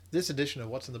This edition of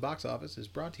What's in the Box Office is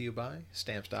brought to you by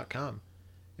Stamps.com.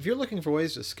 If you're looking for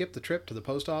ways to skip the trip to the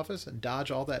post office and dodge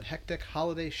all that hectic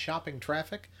holiday shopping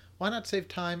traffic, why not save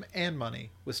time and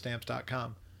money with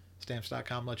Stamps.com?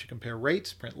 Stamps.com lets you compare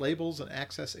rates, print labels, and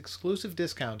access exclusive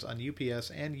discounts on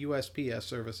UPS and USPS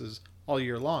services all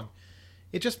year long.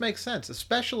 It just makes sense,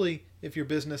 especially if your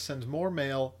business sends more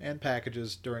mail and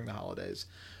packages during the holidays.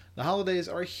 The holidays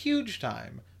are a huge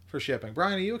time for shipping.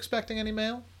 Brian, are you expecting any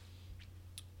mail?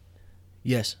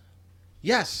 Yes.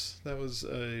 Yes, that was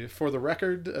for the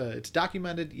record. It's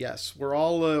documented. Yes, we're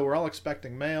all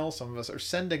expecting mail. Some of us are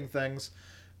sending things.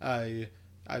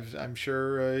 I'm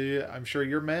sure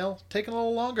your mail taking a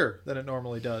little longer than it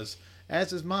normally does,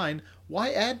 as is mine.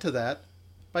 Why add to that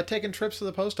by taking trips to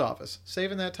the post office?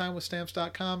 Saving that time with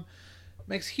Stamps.com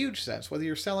makes huge sense. Whether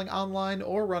you're selling online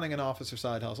or running an office or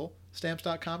side hustle,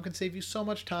 Stamps.com can save you so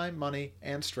much time, money,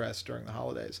 and stress during the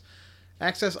holidays.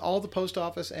 Access all the post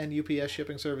office and UPS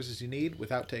shipping services you need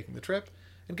without taking the trip,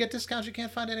 and get discounts you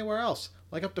can't find anywhere else,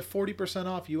 like up to 40%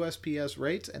 off USPS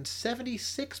rates and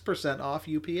 76% off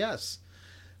UPS.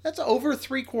 That's over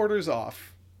 3/4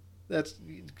 off. That's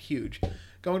huge.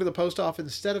 Going to the post office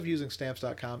instead of using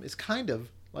Stamps.com is kind of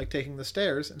like taking the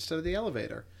stairs instead of the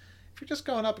elevator. If you're just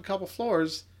going up a couple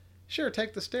floors, sure,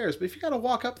 take the stairs. But if you got to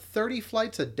walk up 30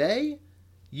 flights a day,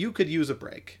 you could use a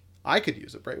break. I could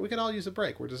use a break. We could all use a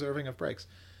break. We're deserving of breaks.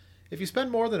 If you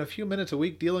spend more than a few minutes a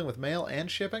week dealing with mail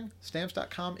and shipping,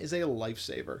 Stamps.com is a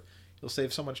lifesaver. You'll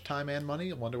save so much time and money,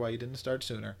 you'll wonder why you didn't start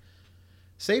sooner.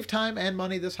 Save time and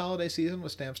money this holiday season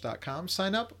with Stamps.com.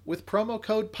 Sign up with promo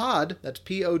code POD, that's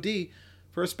P-O-D,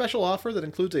 for a special offer that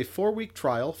includes a 4-week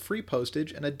trial, free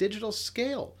postage, and a digital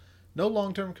scale. No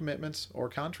long-term commitments or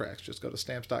contracts. Just go to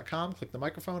Stamps.com, click the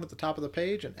microphone at the top of the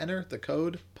page, and enter the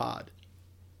code POD.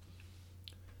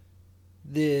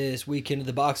 This weekend at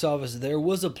the box office, there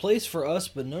was a place for us,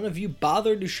 but none of you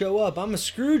bothered to show up. I'm a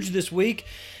Scrooge this week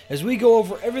as we go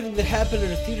over everything that happened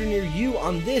at a theater near you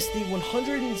on this, the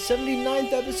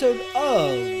 179th episode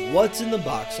of What's in the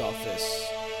Box Office.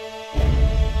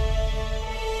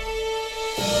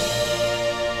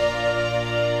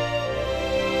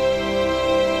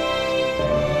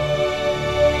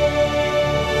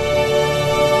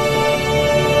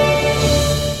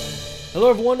 Hello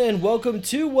everyone and welcome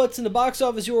to What's in the Box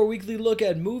Office, your weekly look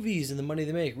at movies and the money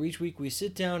they make. Each week we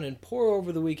sit down and pour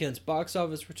over the weekend's box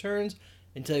office returns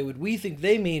and tell you what we think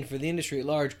they mean for the industry at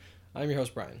large. I'm your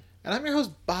host, Brian. And I'm your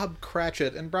host, Bob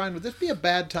Cratchit. And Brian, would this be a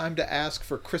bad time to ask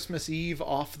for Christmas Eve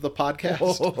off the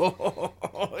podcast?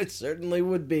 Oh, it certainly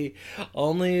would be.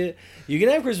 Only you can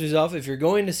have Christmas off if you're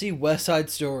going to see West Side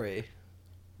Story.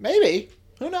 Maybe.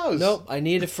 Who knows? Nope, I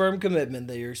need a firm commitment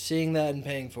that you're seeing that and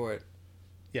paying for it.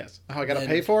 Yes. Oh, I got to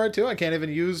pay for it too? I can't even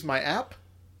use my app?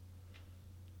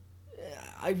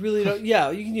 I really don't. Yeah,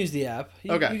 you can use the app.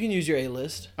 Okay. You can use your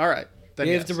A-list. All right. Then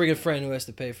You yes. have to bring a friend who has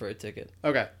to pay for a ticket.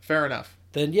 Okay. Fair enough.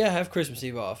 Then, yeah, have Christmas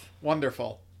Eve off.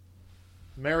 Wonderful.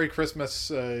 Merry Christmas,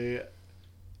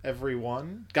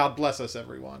 everyone. God bless us,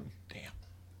 everyone. Damn.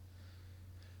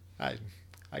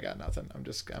 I got nothing. I'm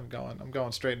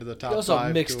going straight into the top You also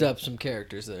five. mixed up some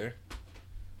characters there.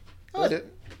 Oh, I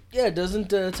didn't. Yeah,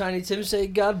 doesn't Tiny Tim say,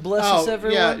 God bless us,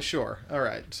 everyone? Yeah, sure. All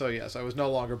right. So, yes, I was no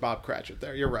longer Bob Cratchit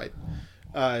there. You're right.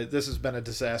 This has been a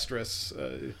disastrous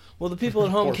Well, the people at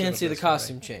home portion can't of see the this for me.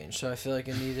 costume change, so I feel like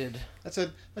it needed... That's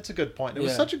a good point. It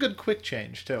was Yeah. such a good quick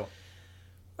change, too.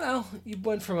 Well, you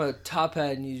went from a top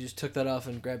hat and you just took that off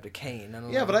and grabbed a cane. I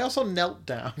don't know. Yeah, but I also knelt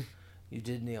down, You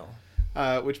did kneel.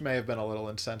 which may have been a little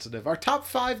insensitive. Our top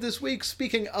 5 this week,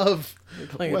 speaking of You're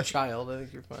playing a child. I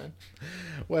think you're fine.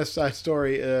 West Side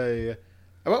Story, I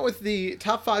went with the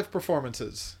top 5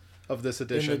 performances of this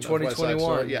edition In the of West Side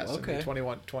 2021. Story. Yes, Okay. in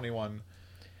the 21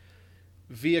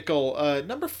 vehicle.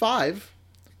 Number 5,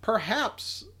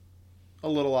 perhaps a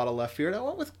little out of left field, I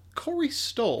went with Corey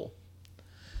Stoll.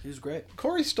 He was great.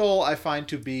 Corey Stoll I find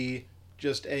to be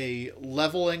just a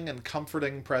leveling and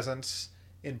comforting presence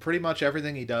in pretty much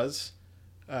everything he does.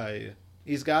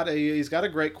 He's got a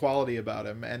great quality about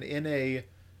him, and in a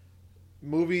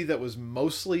movie that was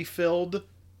mostly filled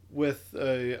with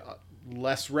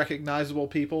less recognizable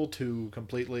people to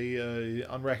completely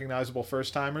unrecognizable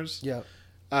first-timers. Yeah.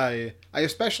 I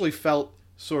especially felt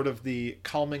sort of the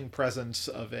calming presence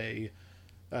of a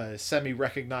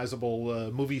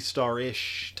semi-recognizable movie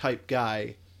star-ish type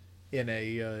guy in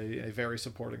a very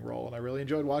supporting role, and I really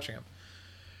enjoyed watching him.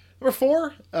 Number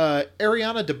 4,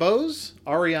 Ariana DeBose.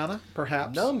 Ariana,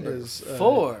 perhaps. Number is,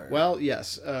 4. Well,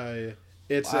 yes.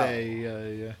 It's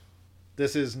Wow.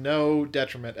 This is no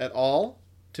detriment at all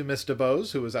to Miss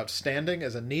DeBose, who is outstanding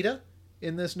as Anita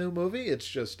in this new movie. It's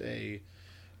just a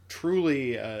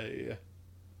truly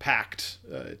packed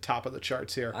top of the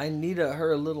charts here. I need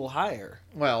her a little higher.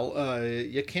 Well,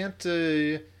 you can't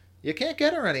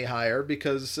get her any higher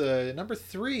because number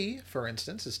 3, for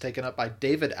instance, is taken up by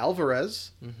David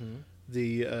Alvarez,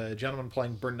 the gentleman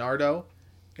playing Bernardo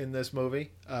in this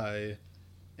movie.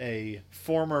 A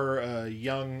former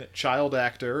young child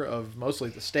actor of mostly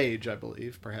the stage, I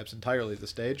believe, perhaps entirely the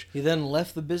stage. He then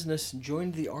left the business and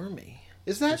joined the army.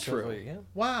 Is that true? Yeah.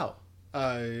 Wow.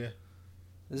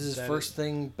 This is his first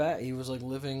thing back. He was like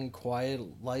living quiet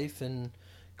life and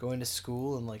going to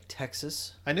school in like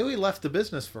Texas. I knew he left the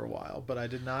business for a while, but I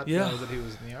did not know that he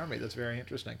was in the army. That's very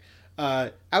interesting.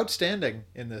 Outstanding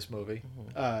in this movie.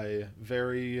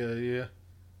 Very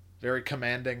very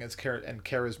commanding and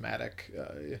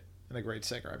charismatic, and a great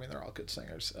singer. I mean, they're all good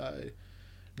singers.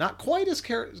 Not quite as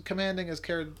commanding as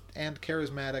and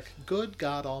charismatic. Good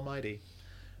God Almighty.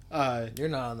 You're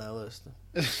not on that list.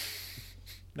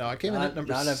 No, I came in at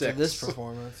number 6. Not after this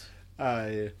performance.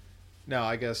 No,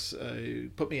 I guess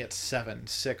put me at 7.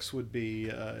 6 would be.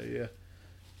 Oh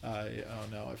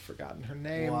no, I've forgotten her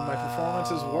name. Wow. My performance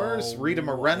is worse. Rita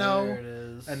Moreno, There it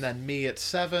is. and then me at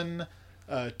 7.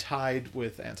 Tied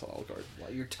with Ansel Elgort.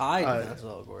 Well, you're tied with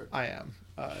Ansel Elgort. I am.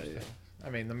 I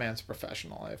mean, the man's a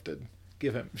professional. I have to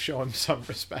show him some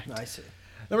respect. I see.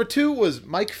 Number 2 was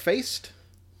Mike Feist,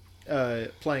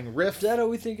 playing Riff. Is that how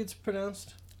we think it's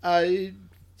pronounced?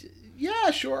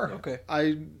 Yeah, sure. Okay.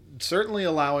 I'm certainly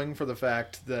allowing for the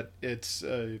fact that it's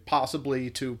possibly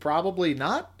to probably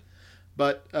not,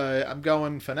 but I'm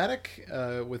going phonetic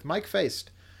with Mike Feist,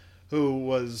 who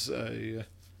was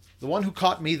the one who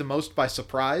caught me the most by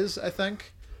surprise, I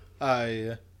think.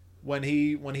 When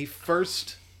he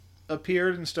first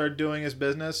appeared and started doing his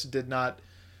business, did not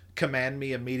command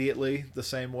me immediately the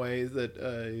same way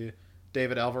that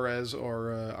David Alvarez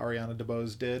or Ariana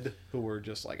DeBose did, who were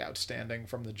just like outstanding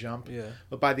from the jump. Yeah.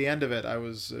 But by the end of it, I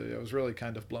was really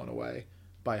kind of blown away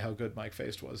by how good Mike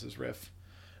Feist was as Riff.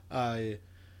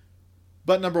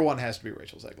 But number 1 has to be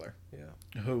Rachel Zegler.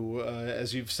 Yeah. Who,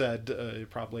 as you've said,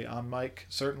 probably on mic,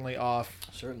 certainly off.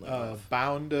 Certainly off.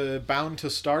 Bound to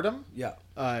stardom. Yeah.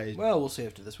 Well, we'll see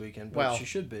after this weekend, but she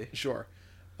should be. Sure.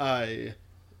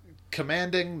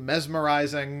 Commanding,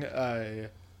 mesmerizing,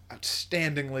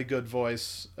 outstandingly good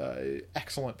voice,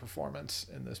 excellent performance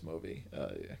in this movie.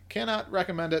 Cannot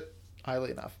recommend it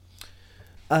highly enough.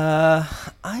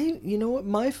 You know what?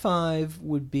 My 5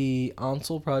 would be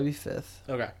Ansel, probably 5th.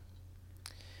 Okay.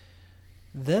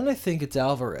 Then I think it's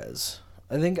Alvarez.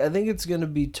 I think it's gonna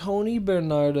be Tony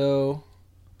Bernardo.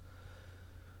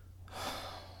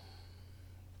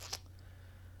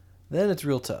 Then it's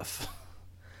real tough.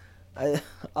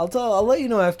 I'll let you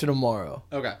know after tomorrow.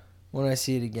 Okay. When I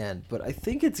see it again, but I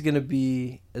think it's gonna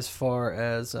be as far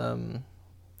as like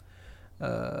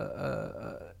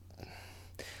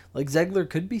Zegler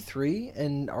could be 3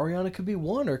 and Ariana could be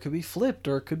 1, or it could be flipped,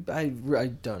 or it could I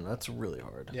don't know. That's really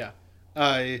hard. Yeah.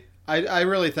 I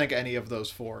really think any of those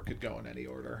 4 could go in any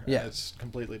order. Yeah. It's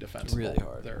completely defensible. Really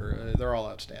hard. They're all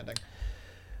outstanding.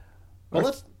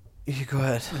 Well, You go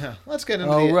ahead. Yeah, let's get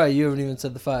into right, you haven't even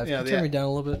said the 5. Yeah, Can you turn me down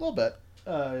a little bit? A little bit.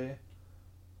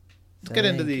 Let's get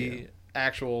into the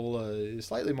actual,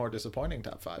 slightly more disappointing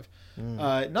top 5.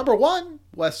 Number 1,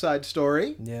 West Side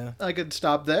Story. Yeah. I could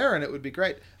stop there and it would be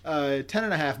great.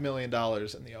 $10.5 million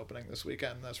in the opening this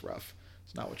weekend. That's rough.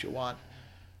 It's not what you want.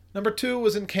 Number 2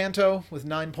 was Encanto with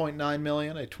 $9.9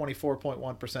 million, a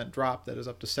 24.1% drop. That is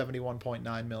up to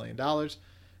 $71.9 million.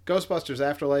 Ghostbusters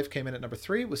Afterlife came in at number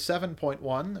 3 with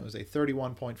 $7.1. That was a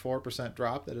 31.4%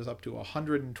 drop. That is up to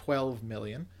 $112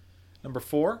 million. Number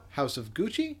 4, House of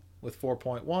Gucci with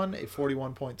 $4.1, a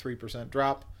 41.3%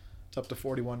 drop. It's up to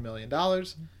 $41 million.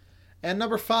 And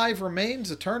number 5 remains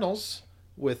Eternals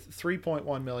with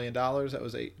 $3.1 million. That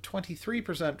was a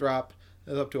 23% drop.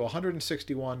 That's up to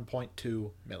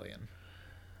 $161.2 million.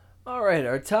 All right,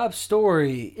 our top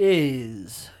story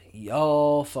is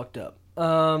y'all fucked up.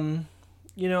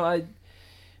 You know, I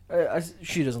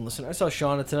she doesn't listen. I saw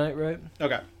Shauna tonight, right?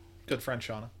 Okay, good friend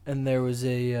Shauna. And there was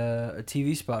a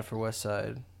TV spot for West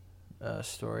Side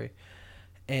Story,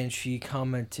 and she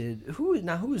commented, "Who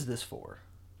is this for?"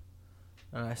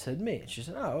 And I said, "Me." And she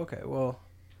said, "Oh, okay. Well,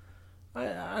 I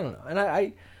don't know." And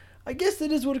I guess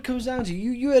that is what it comes down to.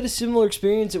 You had a similar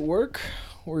experience at work,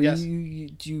 where yes.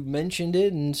 you mentioned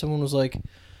it, and someone was like,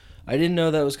 "I didn't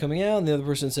know that was coming out," and the other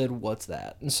person said, "What's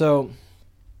that?" And so,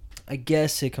 I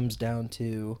guess it comes down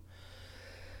to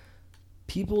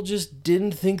people just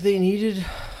didn't think they needed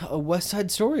a West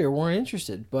Side Story or weren't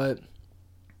interested. But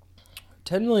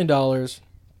 $10 million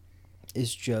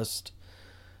is just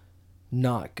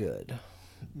not good.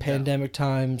 Pandemic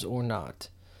times or not.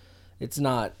 It's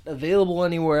not available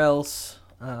anywhere else.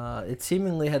 It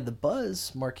seemingly had the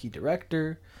buzz, marquee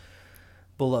director,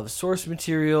 beloved source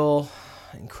material,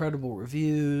 incredible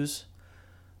reviews,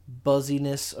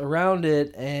 buzziness around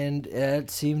it, and it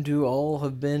seemed to all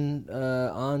have been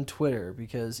on Twitter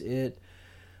because it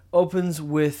opens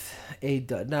with a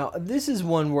dud. Now, this is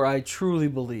one where I truly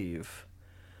believe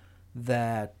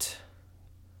that,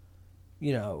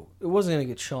 you know, it wasn't going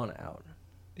to get Shauna out.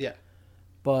 Yeah.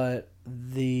 But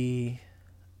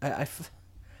I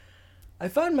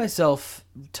find myself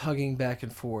tugging back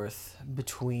and forth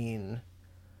between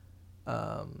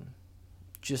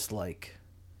just like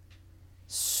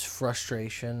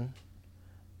frustration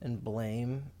and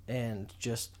blame and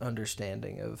just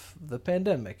understanding of the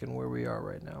pandemic and where we are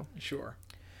right now. Sure.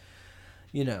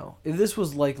 You know, if this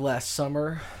was like last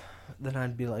summer, then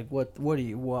I'd be like, what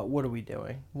are we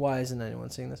doing? Why isn't anyone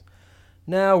seeing this?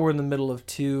 Now we're in the middle of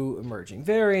 2 emerging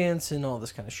variants and all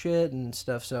this kind of shit and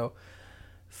stuff, so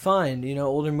fine. You know,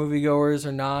 older moviegoers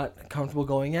are not comfortable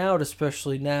going out,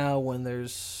 especially now when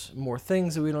there's more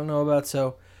things that we don't know about,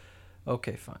 so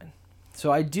okay, fine.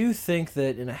 So I do think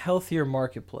that in a healthier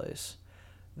marketplace,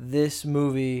 this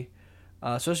movie,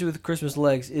 especially with Christmas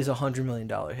Legs, is a $100 million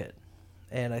hit.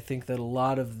 And I think that a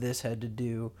lot of this had to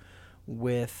do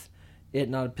with it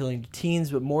not appealing to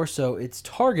teens, but more so its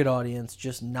target audience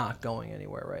just not going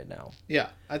anywhere right now. Yeah,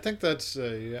 I think that's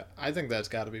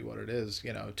got to be what it is.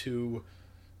 You know, to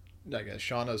I guess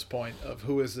Shauna's point of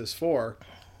who is this for,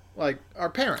 like our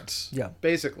parents. Yeah,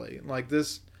 basically, like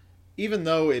this. Even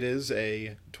though it is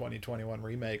a 2021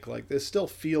 remake, like this still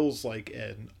feels like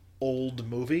an old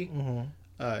movie,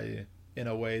 in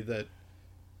a way that,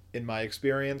 in my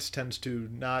experience, tends to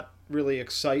not really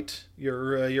excite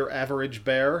your average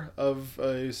bear of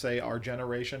say our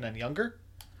generation and younger.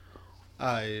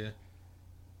 And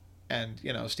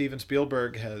you know, Steven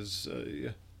Spielberg has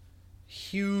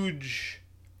huge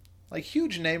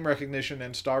name recognition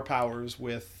and star powers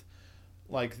with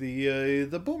like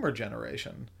the boomer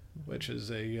generation, which is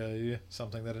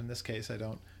something that in this case I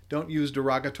don't use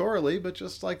derogatorily, but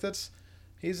just like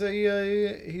he's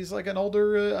like an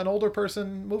older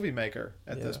person movie maker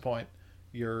at this point.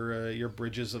 Your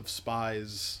Bridges of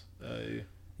Spies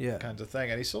kinds of thing,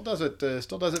 and he still does it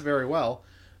very well.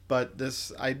 But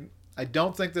this I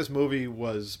don't think this movie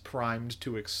was primed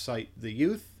to excite the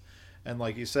youth, and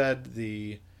like you said,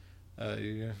 the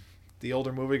older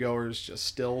moviegoers just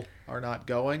still are not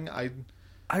going.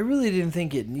 I really didn't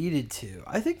think it needed to.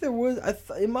 I think there was,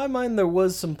 in my mind, there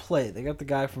was some play. They got the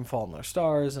guy from Fault in Our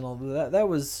Stars and all that. That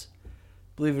was,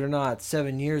 believe it or not,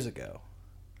 7 years ago.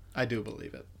 I do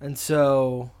believe it. And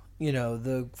so, you know,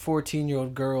 the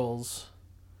 14-year-old girls,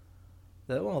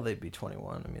 they'd be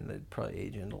 21. I mean, they'd probably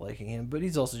age into liking him. But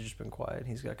he's also just been quiet.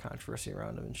 He's got controversy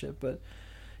around him and shit. But,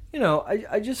 you know,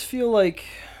 I just feel like,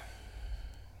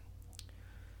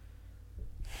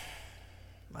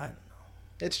 I don't know.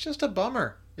 It's just a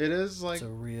bummer. It is like it's a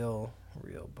real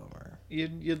bummer.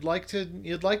 You'd like to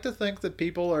think that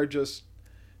people are just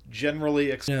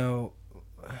generally. I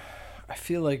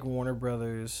feel like Warner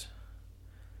Brothers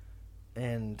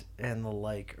and the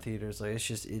like theaters, like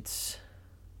it's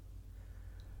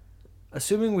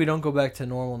assuming we don't go back to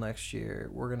normal next year,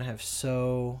 we're gonna have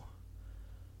so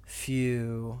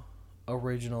few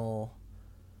original.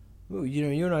 You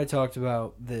know, you and I talked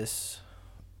about this.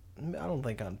 I don't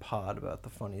think on pod about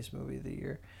the funniest movie of the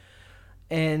year.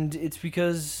 And it's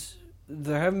because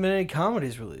there haven't been any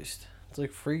comedies released. It's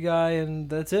like Free Guy and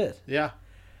that's it. Yeah.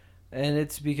 And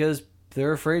it's because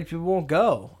they're afraid people won't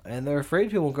go. And they're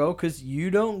afraid people won't go because you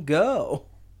don't go.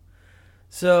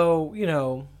 So, you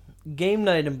know, Game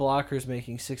Night and Blockers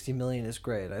making $60 million is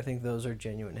great. I think those are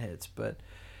genuine hits. But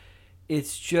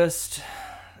it's just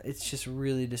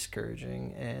really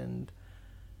discouraging. And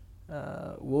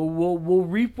we'll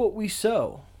reap what we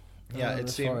sow. Yeah,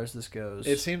 as far as this goes.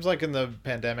 It seems like in the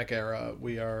pandemic era,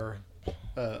 we are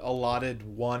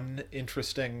allotted one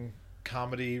interesting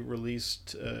comedy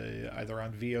released either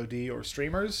on VOD or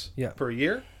streamers per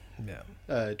year. Yeah.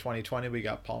 2020, we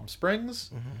got Palm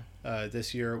Springs.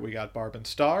 This year, we got Barb and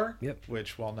Star,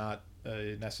 which, while not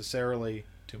necessarily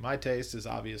to my taste, is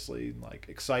obviously like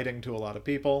exciting to a lot of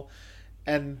people.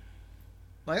 And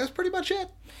like that's pretty much it.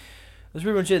 That's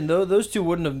pretty much it. And those two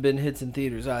wouldn't have been hits in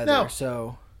theaters either. No.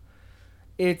 So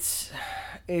it's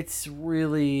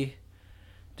really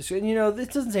just, you know, this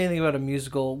doesn't say anything about a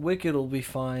musical. Wicked will be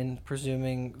fine,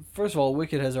 presuming. First of all,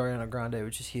 Wicked has Ariana Grande,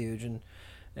 which is huge, and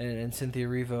Cynthia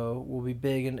Erivo will be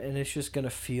big, and it's just gonna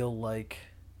feel like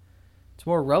it's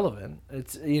more relevant.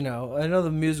 It's, you know, I know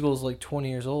the musical is like 20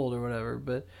 years old or whatever,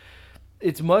 but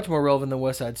it's much more relevant than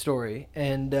West Side Story.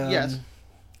 And yes.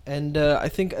 And I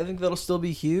think that'll still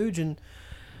be huge, and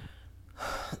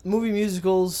movie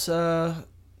musicals ebb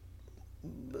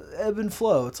and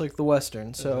flow. It's like the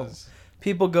Western. So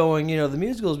people going, the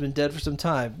musical's been dead for some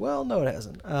time. Well, no, it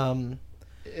hasn't.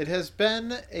 It has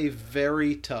been a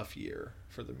very tough year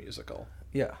for the musical.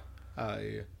 Yeah.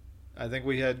 I think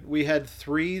we had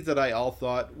 3 that I all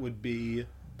thought would be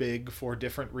big for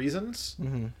different reasons.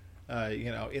 Mm-hmm.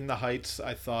 In the Heights,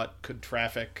 I thought could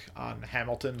traffic on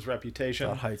Hamilton's reputation. I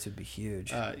thought Heights would be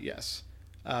huge. Yes.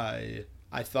 I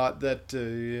thought that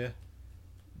the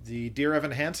Dear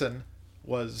Evan Hansen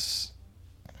was,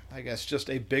 I guess, just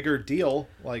a bigger deal,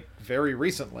 like, very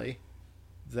recently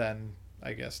than,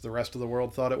 I guess, the rest of the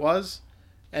world thought it was.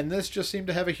 And this just seemed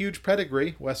to have a huge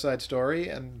pedigree, West Side Story,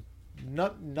 and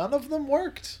none of them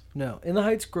worked. No, In the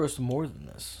Heights grossed more than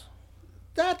this.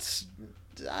 Don't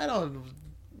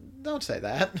say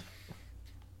that.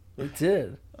 It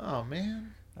did. Oh,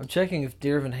 man. I'm checking if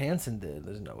Dear Evan Hansen did.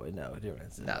 There's no way. No, Dear Evan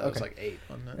Hansen. No, that was like 8,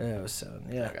 wasn't it? Yeah, it was 7.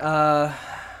 Yeah. Okay.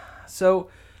 So,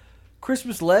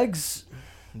 Christmas legs,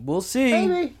 we'll see.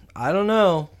 Maybe. I don't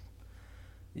know.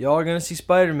 Y'all are going to see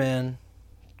Spider-Man.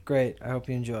 Great. I hope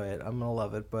you enjoy it. I'm going to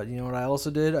love it. But you know what I also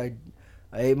did? I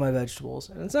ate my vegetables.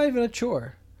 And it's not even a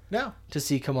chore. No. To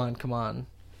see Come On.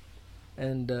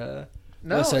 And No,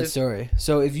 West Side Story.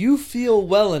 So if you feel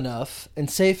well enough and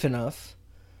safe enough,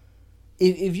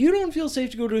 if you don't feel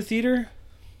safe to go to a theater,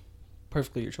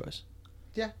 perfectly your choice.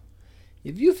 Yeah.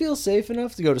 If you feel safe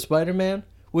enough to go to Spider-Man,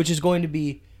 which is going to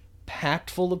be packed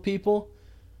full of people,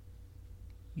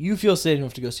 you feel safe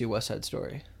enough to go see West Side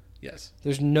Story. Yes.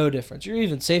 There's no difference. You're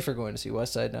even safer going to see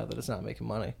West Side now that it's not making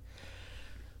money.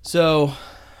 So,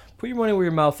 put your money where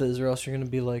your mouth is, or else you're going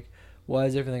to be like, why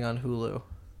is everything on Hulu?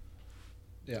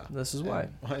 Yeah. This is why.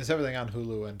 Why is everything on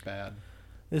Hulu and bad?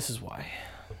 This is why.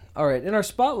 All right, in our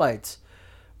spotlights,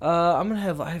 I'm going to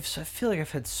have... I feel like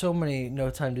I've had so many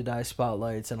No Time to Die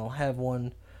spotlights, and I'll have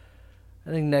one, I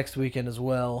think, next weekend as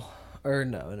well. Or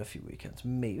no, in a few weekends.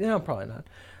 Maybe. No, probably not.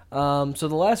 So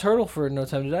the last hurdle for No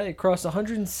Time to Die, it crossed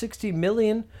 160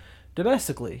 million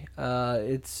domestically.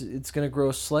 It's going to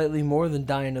grow slightly more than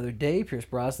Die Another Day, Pierce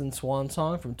Brosnan's swan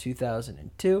song from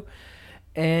 2002.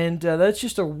 And that's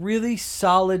just a really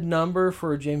solid number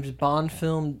for a James Bond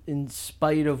film in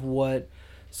spite of what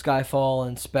Skyfall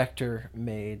and Spectre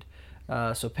made.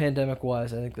 So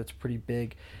pandemic-wise, I think that's pretty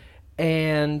big.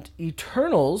 And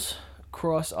Eternals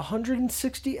crossed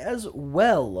 160 as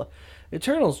well.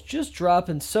 Eternals just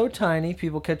dropping so tiny,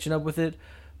 people catching up with it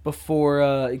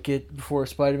before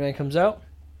Spider-Man comes out,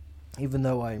 even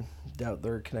though I doubt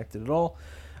they're connected at all.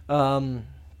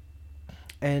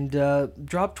 And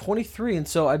dropped 23, and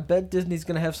so I bet Disney's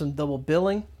going to have some double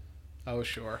billing. Oh,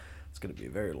 sure. It's going to be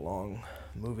a very long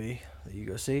movie that you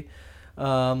go see.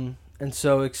 And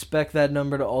so expect that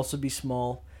number to also be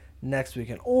small next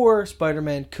weekend. Or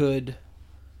Spider-Man could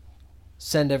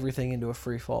send everything into a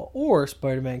free fall. Or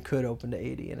Spider-Man could open to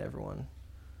 80 and everyone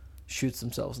shoots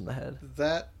themselves in the head.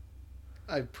 That,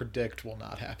 I predict, will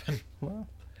not happen. Well,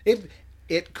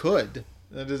 it could.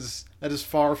 That is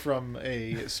far from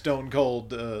a stone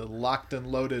cold, locked and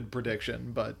loaded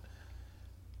prediction, but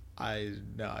I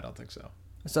don't think so.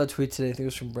 I saw a tweet today, I think it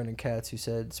was from Brendan Katz, who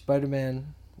said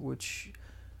Spider-Man, what's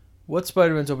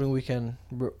Spider-Man's opening weekend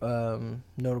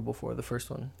notable for? The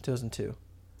first one, 2002.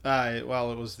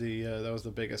 Well, it was that was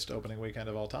the biggest opening weekend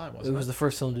of all time, wasn't it? It was the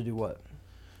first film to do what?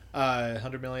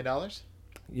 $100 million?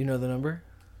 You know the number?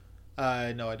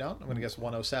 No, I don't. I'm going to guess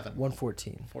 107.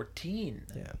 114. 14.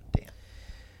 Yeah. Damn.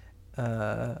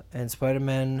 And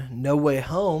Spider-Man No Way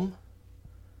Home,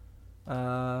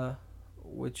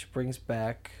 which brings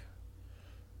back,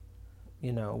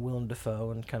 Willem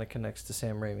Dafoe and kind of connects to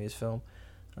Sam Raimi's film,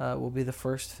 will be the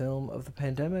first film of the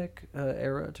pandemic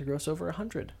era to gross over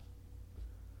 100.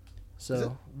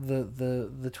 So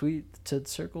the tweet said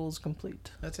circle is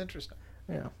complete. That's interesting.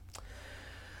 Yeah.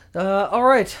 All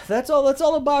right, that's all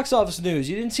the box office news.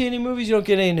 You didn't see any movies, you don't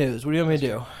get any news. What do you want me to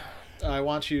do? I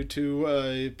want you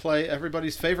to play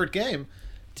everybody's favorite game.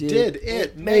 Did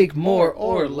it make more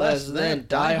or less than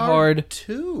Die Hard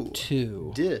 2?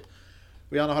 2. Did.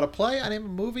 We all know how to play. I name a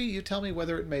movie. You tell me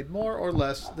whether it made more or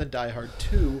less than Die Hard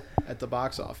 2 at the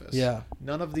box office. Yeah.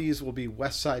 None of these will be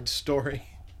West Side Story,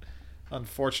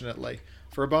 unfortunately.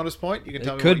 For a bonus point, you can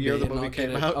tell me what year the movie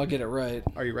came out. I'll get it right.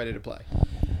 Are you ready to play?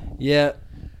 Yeah.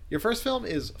 Your first film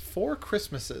is Four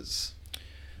Christmases.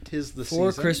 'Tis the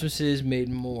Four season. Christmases made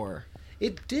more.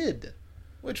 It did,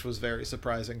 which was very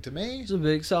surprising to me. It's a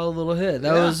big, solid little hit.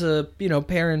 That was a,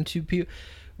 pairing two people.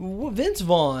 Vince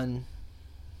Vaughn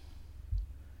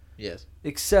Yes.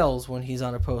 excels when he's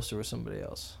on a poster with somebody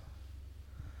else.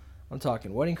 I'm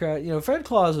talking Wedding Crashers. Fred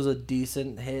Claus was a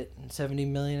decent hit, 70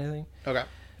 million, I think. Okay.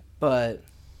 But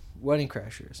Wedding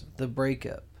Crashers, The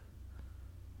Breakup,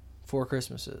 Four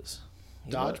Christmases.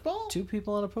 Dodgeball? 2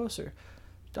 people on a poster.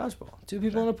 Dodgeball. 2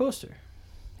 people on a poster.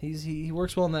 He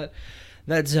works well in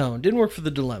that zone. Didn't work for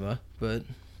The Dilemma, but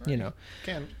you know.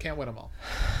 Can't win them all.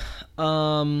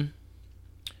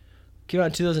 Came out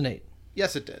in 2008.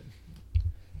 Yes, it did.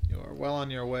 You are well on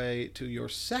your way to your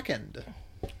second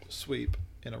sweep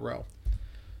in a row.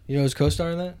 You know who's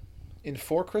co-star in that? In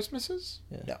Four Christmases?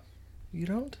 Yeah. No. You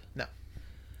don't? No.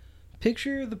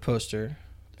 Picture the poster.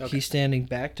 Okay. He's standing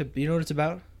back to... You know what it's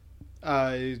about?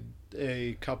 A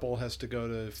couple has to go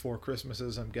to Four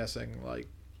Christmases. I'm guessing, like,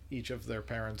 each of their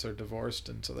parents are divorced,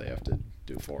 and so they have to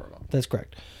do 4 of them. That's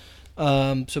correct.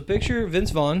 So picture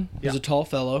Vince Vaughn. He's Yeah. a tall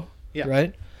fellow. Yeah.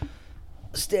 Right?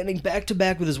 Standing back to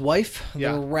back with his wife.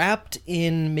 Yeah. They're wrapped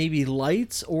in maybe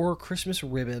lights or Christmas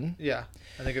ribbon. Yeah,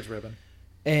 I think it's ribbon.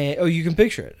 And you can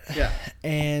picture it. Yeah.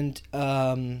 And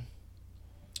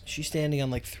she's standing on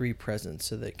like 3 presents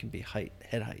so that it can be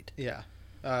head height. Yeah.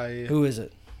 Who is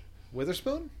it?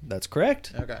 Witherspoon? That's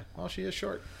correct. Okay. Well, she is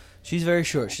short. She's very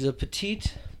short. She's a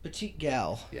petite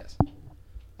gal. Yes.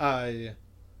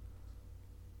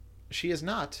 She is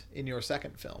not in your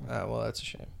second film, Well, that's a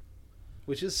shame.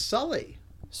 which is Sully.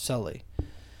 Sully.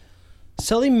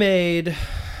 Sully made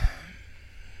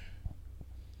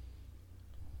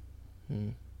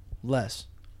less.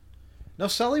 No,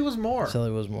 Sully was more.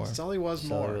 Sully was more. Sully was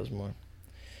more. Sully was more.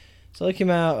 Sully came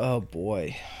out. Oh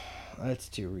boy, that's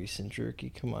too recent, Jerky.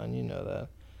 Come on, you know that.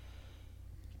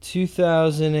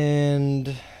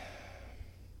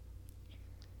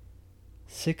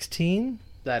 2016.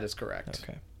 That is correct.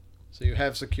 Okay. So you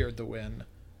have secured the win,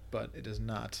 but it is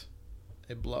not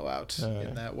a blowout All right.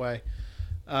 in that way.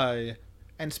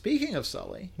 And speaking of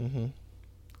Sully, Mm-hmm.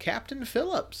 Captain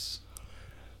Phillips.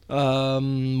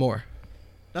 More.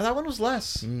 Now that one was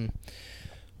less.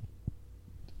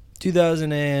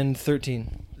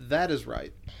 2013. That is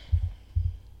right.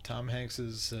 Tom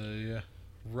Hanks's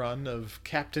run of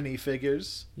captain-y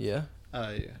figures. Yeah.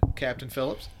 Captain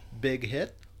Phillips, big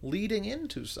hit. Leading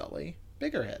into Sully,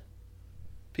 bigger hit.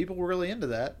 People were really into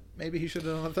that. Maybe he should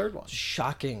have done a third one.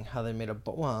 Shocking how they made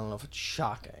well, I don't know if it's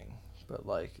shocking, but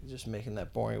like just making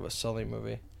that boring of a Sully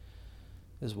movie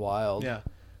is wild. Yeah.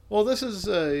 Well, this is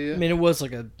I mean, it was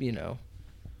like a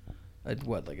like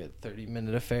a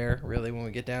 30-minute affair, really, when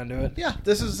we get down to it. yeah,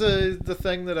 this is the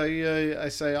thing that I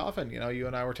say often. You know, you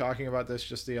and I were talking about this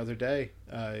just the other day.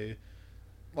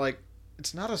 Like,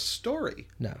 it's not a story.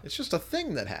 No. It's just a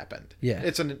thing that happened. Yeah.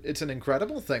 It's an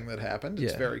incredible thing that happened.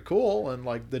 It's Yeah. very cool, and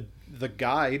like the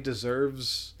guy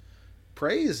deserves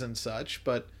praise and such,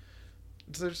 but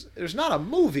there's not a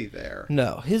movie there.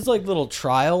 No, his like little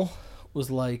trial was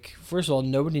like, first of all,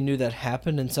 nobody knew that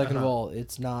happened, and second of Uh-huh. all,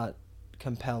 it's not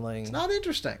compelling. It's not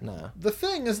interesting. No. The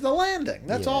thing is the landing.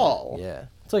 That's Yeah, all. Yeah.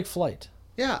 It's like Flight,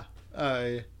 Yeah.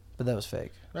 but that was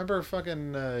fake. Remember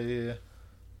fucking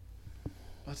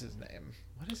what's his name?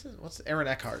 What is it? What's Aaron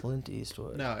Eckhart? Clint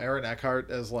Eastwood. No, Aaron Eckhart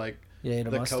as like Yeah, he had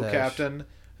a the mustache. co-captain,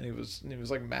 and he was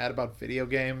like mad about video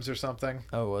games or something.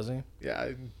 Oh, was he? Yeah,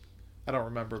 I don't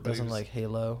remember, but Doesn't he was, like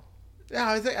Halo. yeah,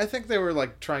 I think they were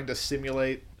like trying to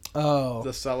simulate Oh.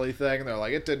 the Sully thing, and they're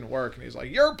like, it didn't work, and he's like,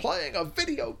 you're playing a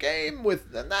video game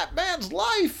with that man's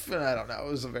life, and I don't know,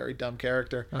 it was a very dumb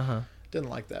character. Uh-huh. Didn't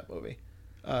like that movie.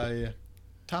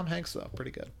 Tom Hanks though,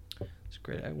 pretty good. It's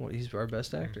great. He's our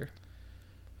best actor.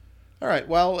 All right,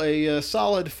 well, a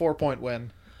solid 4-point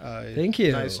win. Thank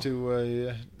you. Nice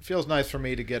to feels nice for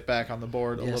me to get back on the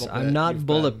board a Yes, little bit. I'm not You've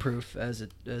bulletproof, as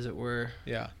it were.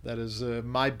 been- yeah, that is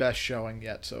my best showing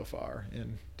yet so far.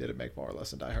 And did it make more or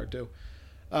less than Die Hard 2?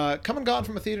 Come and gone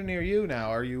from a theater near you now.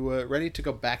 Are you ready to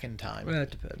go back in time? Well,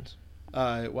 that depends.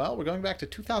 Well, we're going back to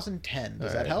 2010. Does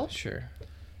All that right, help? Sure.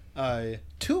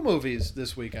 2 movies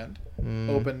this weekend. Mm.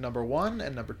 Open number 1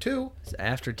 and number 2. It's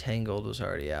After Tangled was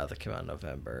already out. That came out in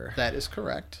November. That is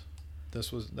correct.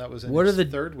 That was in What are its the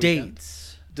third weekend.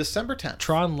 dates? December 10th.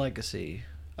 Tron Legacy.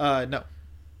 No,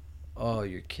 Oh,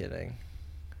 you're kidding.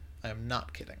 I am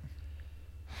not kidding.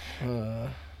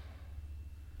 I'm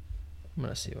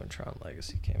gonna see when Tron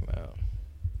Legacy came out.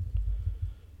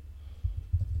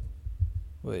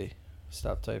 Wait,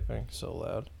 stop typing so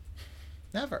loud.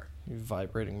 Never. You're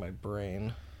vibrating my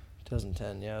brain.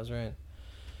 2010, yeah, I was right.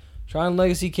 Tron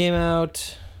Legacy came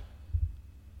out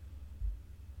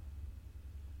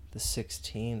the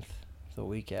 16th, the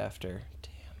week after.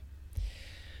 Damn.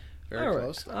 Very All right,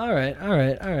 close. All right.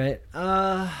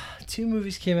 2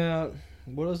 movies came out.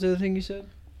 What was the other thing you said?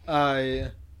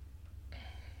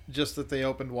 Just that they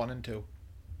opened 1 and 2.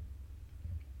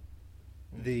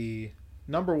 The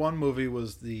number 1 movie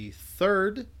was the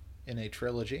third in a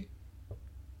trilogy.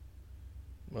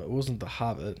 Well, it wasn't The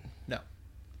Hobbit. No.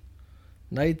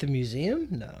 Night at the Museum?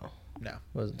 No. No. It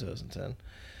wasn't 2010.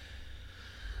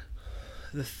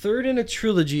 The third in a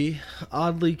trilogy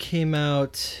oddly came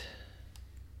out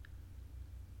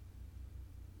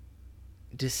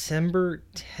December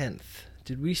 10th.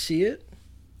 Did we see it?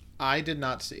 I did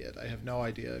not see it. I have no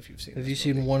idea if you've seen it. Have you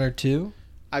seen one or two?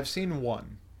 I've seen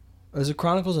one. Is it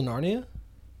Chronicles of Narnia?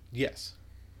 Yes.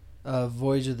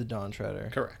 Voyage of the Dawn Treader.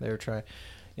 Correct. They were trying.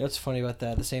 You know what's funny about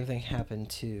that? The same thing happened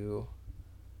to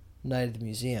Night at the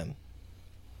Museum.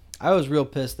 I was real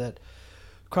pissed that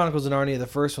Chronicles of Narnia, the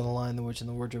first one, The Lion, the Witch, and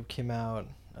the Wardrobe, came out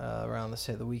around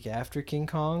the week after King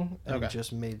Kong, and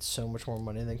just made so much more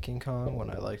money than King Kong.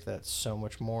 When I liked that so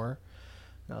much more,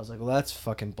 and I was like, well, that's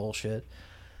fucking bullshit.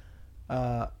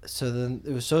 So then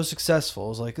it was so successful. It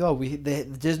was like, oh,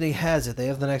 Disney has it. They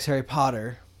have the next Harry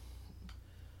Potter.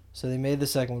 So they made the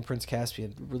second one, Prince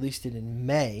Caspian, released it in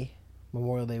May,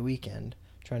 Memorial Day weekend,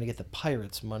 trying to get the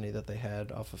Pirates money that they had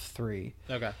off of 3.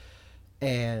 Okay.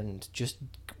 And just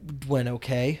went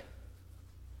okay.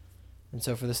 And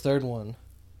so for this third one,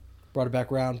 brought it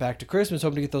back to Christmas,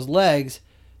 hoping to get those legs.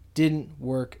 Didn't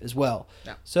work as well.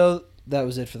 No. So that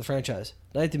was it for the franchise.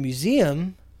 Night at the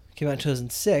Museum came out in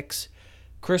 2006.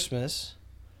 Christmas.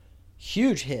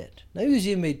 Huge hit. Night at the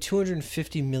Museum made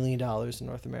 $250 million in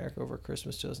North America over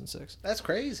Christmas 2006. That's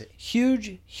crazy.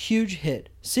 Huge, huge hit.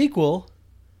 Sequel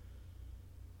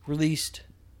released,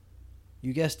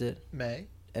 you guessed it,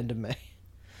 end of May.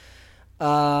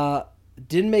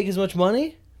 Didn't make as much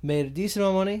money. Made a decent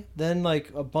amount of money. Then,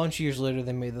 like, a bunch of years later,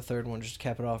 they made the third one, just to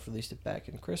cap it off, released it back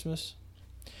in Christmas.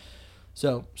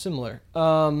 So, similar.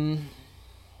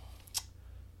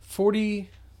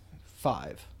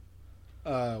 45.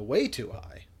 Way too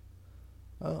high.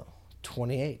 Oh,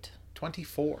 28.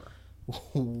 24.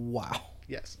 Wow.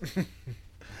 Yes.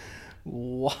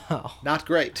 Wow. Not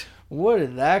great. What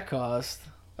did that cost?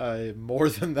 More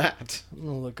than that. I'm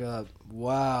going to look up.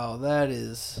 Wow, that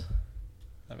is...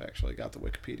 I've actually got the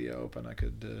Wikipedia open. I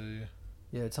could...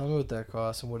 Yeah, tell me what that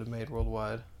cost and what it made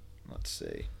worldwide. Let's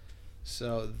see.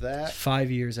 So that... 5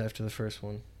 years after the first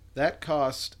one. That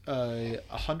cost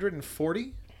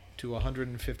 $140 to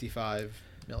 $155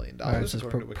 million, Right, so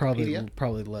according to Wikipedia.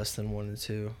 Probably less than 1 and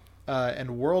 2.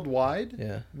 And worldwide,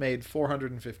 Yeah. made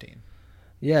 $415.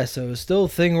 Yeah, so it's still a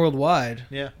thing worldwide.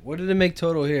 Yeah. What did it make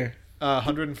total here?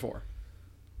 104.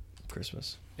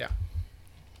 Christmas. Yeah.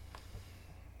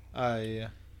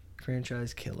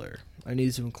 Franchise killer. I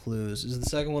need some clues. Is the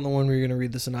second one the one where you're going to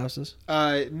read the synopsis?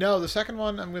 No, the second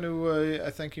one I'm going to. I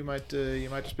think you might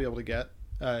just be able to get.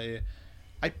 I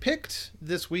picked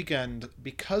this weekend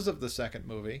because of the second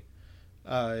movie,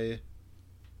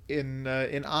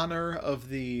 in honor of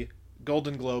the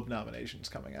Golden Globe nominations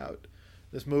coming out.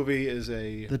 This movie is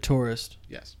The Tourist.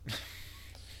 Yes.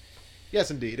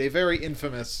 Yes, indeed, a very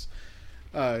infamous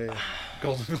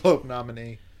Golden Globe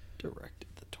nominee. Directed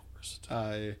The Tourist.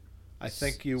 I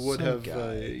think you would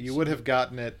have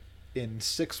gotten it in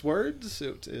 6 words.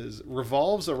 It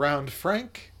revolves around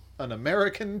Frank, an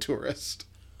American tourist.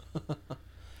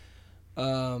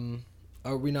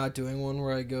 Are we not doing one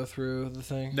where I go through the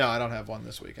thing? No, I don't have one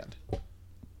this weekend.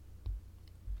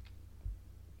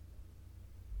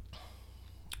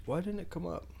 Why didn't it come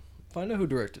up? Find out who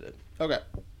directed it. Okay.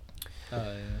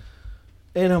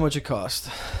 And how much it cost.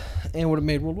 And what it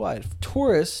made worldwide.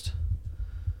 Tourist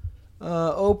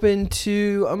open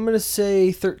to, I'm going to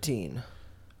say 13.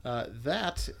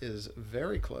 That is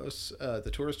very close. The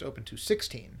Tourist opened to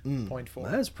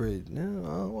 16.4. That's pretty... Yeah,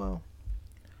 oh,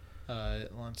 wow.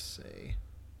 Let's see.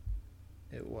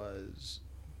 It was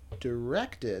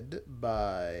directed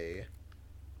by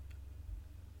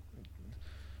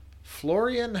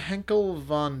Florian Henkel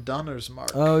von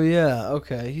Donnersmarck. Oh, yeah.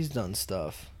 Okay. He's done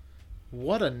stuff.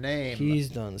 What a name. He's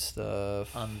done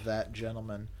stuff. On that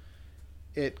gentleman.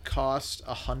 It cost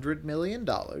 $100 million.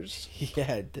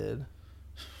 Yeah, it did.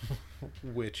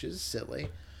 Which is silly.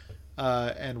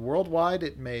 And worldwide,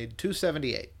 it made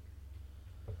 $278.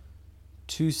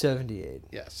 278.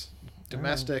 Yes.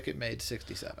 Domestic, it made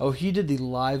 67. Oh, he did The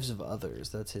Lives of Others.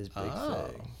 That's his big Oh.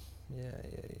 thing. Yeah.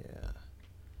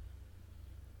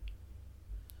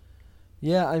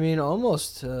 Yeah, I mean,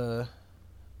 almost, whoa.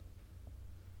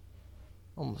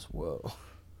 It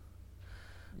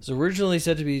was originally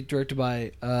said to be directed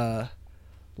by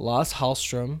Lasse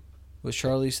Hallström with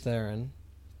Charlize Theron.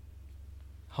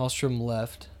 Hallström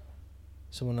left.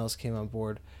 Someone else came on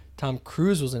board. Tom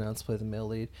Cruise was announced to play the male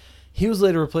lead. He was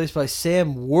later replaced by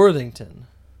Sam Worthington.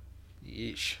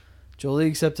 Yeesh. Jolie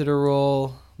accepted her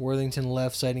role. Worthington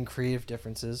left, citing creative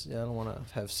differences. Yeah, I don't want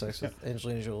to have sex with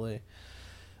Angelina Jolie.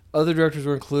 Other directors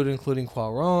were including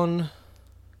Cuarón.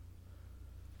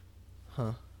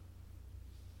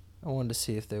 I wanted to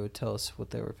see if they would tell us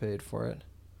what they were paid for it,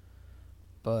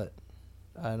 but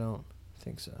I don't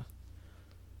think so.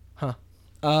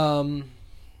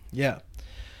 Yeah.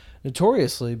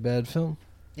 Notoriously bad film.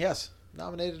 Yes.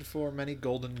 Nominated for many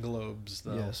Golden Globes,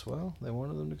 though. Yes, well, they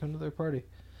wanted them to come to their party.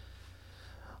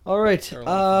 All right.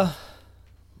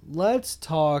 Let's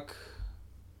talk.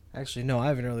 Actually, no, I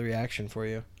have an early reaction for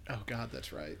you. Oh, God,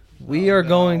 that's right. We are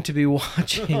going to be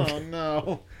watching Oh,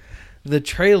 no. the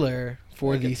trailer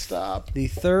for Make it stop. the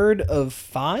third of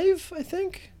 5, I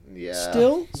think. Yeah.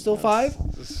 Still 5?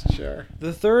 Sure.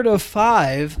 The third of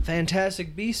 5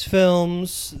 Fantastic Beasts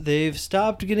films. They've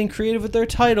stopped getting creative with their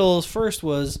titles. First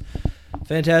was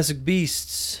Fantastic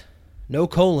Beasts, no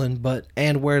colon, but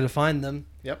and where to find them.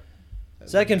 Yep.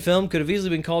 Second film could have easily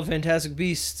been called Fantastic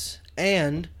Beasts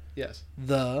and Yes.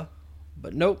 but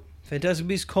nope. Fantastic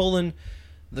Beasts,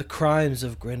 The Crimes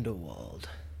of Grindelwald.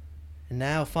 And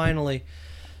now, finally,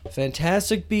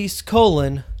 Fantastic Beasts,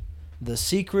 The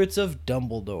Secrets of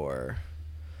Dumbledore.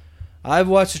 I've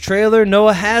watched the trailer.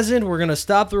 Noah hasn't. We're going to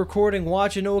stop the recording,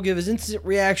 watch it. Noah will give his instant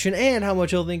reaction and how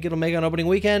much he'll think it'll make on opening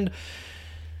weekend.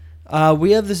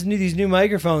 We have these new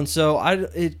microphones, so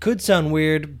it could sound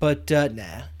weird, but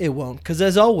nah, it won't. Because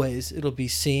as always, it'll be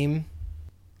seamless.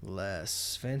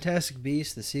 Fantastic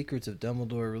Beasts, The Secrets of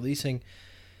Dumbledore, releasing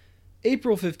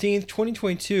April 15th,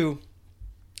 2022.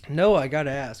 Noah, I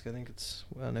gotta ask. I think it's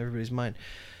on everybody's mind.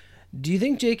 Do you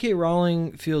think J.K.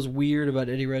 Rowling feels weird about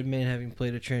Eddie Redmayne having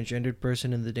played a transgendered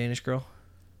person in The Danish Girl?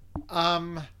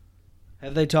 Have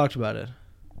they talked about it?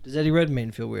 Does Eddie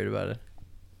Redmayne feel weird about it?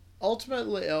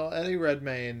 Ultimately, Eddie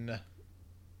Redmayne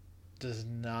does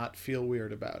not feel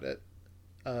weird about it.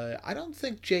 I don't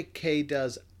think J.K.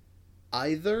 does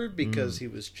either, because he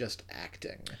was just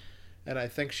acting. And I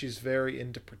think she's very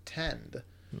into pretend.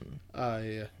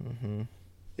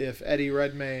 If Eddie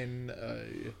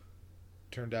Redmayne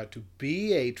turned out to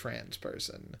be a trans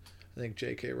person, I think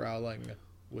J.K. Rowling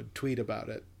would tweet about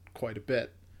it quite a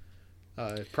bit.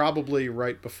 Probably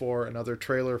right before another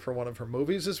trailer for one of her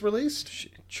movies is released.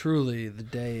 Truly, the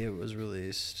day it was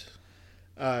released.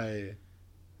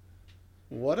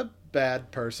 What a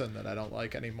bad person that I don't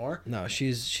like anymore. No,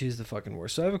 she's the fucking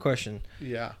worst. So I have a question.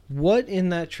 Yeah. What in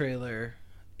that trailer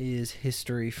is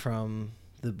history from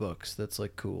the books that's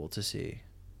like cool to see?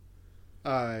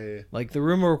 Like the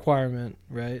room of requirement,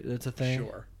 right? That's a thing.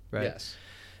 Sure. Right. Yes.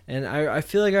 And I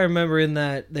feel like I remember in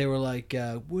that they were like,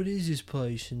 what is this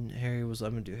place? And Harry was,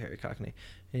 I'm going to do Harry Cockney.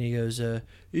 And he goes,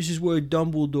 this is where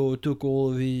Dumbledore took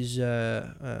all of his, New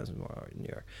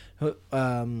York.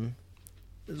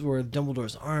 This is where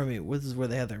Dumbledore's army, this is where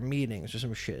they had their meetings or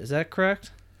some shit. Is that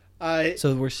correct?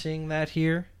 So we're seeing that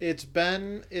here? It's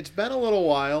been a little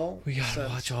while. We got to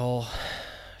watch all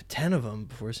 10 of them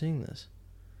before seeing this.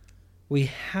 We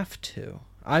have to.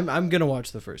 I'm going to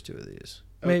watch the first 2 of these.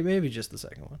 Oh. Maybe just the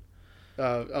second one.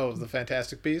 The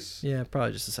Fantastic Beasts? Yeah,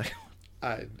 probably just the second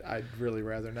one. I'd really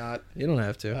rather not. You don't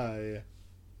have to.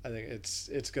 I think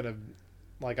it's gonna,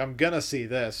 like, I'm gonna see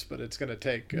this, but it's gonna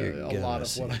take a lot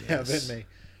of what I have in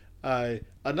me.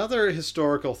 Another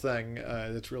historical thing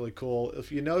that's really cool.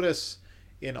 If you notice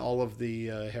in all of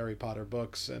the Harry Potter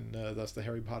books and thus the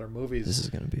Harry Potter movies, this is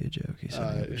gonna be a joke. He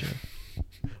said a joke.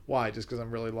 Why? Just because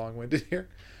I'm really long-winded here.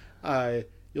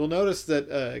 You'll notice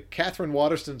that Catherine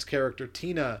Waterston's character,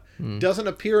 Tina, doesn't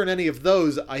appear in any of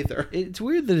those either. It's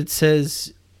weird that it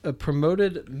says a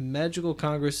promoted Magical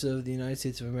Congress of the United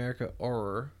States of America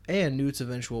Auror and Newt's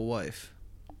eventual wife.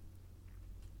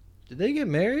 Did they get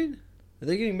married? Are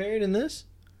they getting married in this?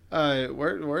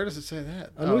 Where does it say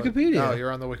that? On Wikipedia. Oh,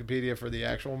 you're on the Wikipedia for the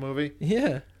actual movie?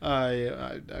 Yeah.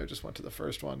 I just went to the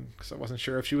first one because I wasn't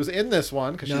sure if she was in this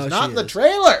one because she's she not in the is.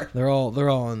 trailer. They're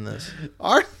all in this.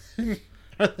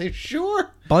 Are they sure?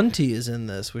 Bunty is in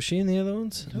this. Was she in the other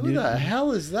ones? Who the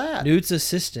hell is that? Newt's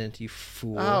assistant, you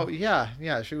fool. Oh, yeah.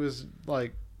 She was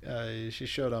like, she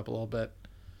showed up a little bit.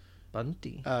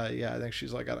 Bunty. Yeah, I think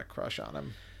she's like got a crush on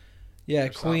him. Yeah,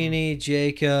 Queenie,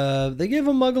 Jacob. They gave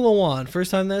a Muggle a wand. First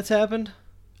time that's happened?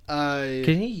 Can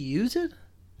he use it?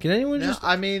 Can anyone just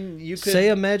I mean, you could say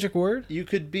a magic word? You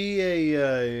could be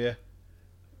a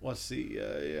what's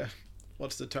the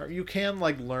term? You can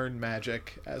like learn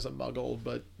magic as a Muggle,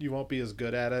 but you won't be as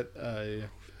good at it. The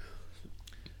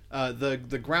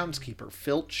groundskeeper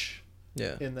Filch,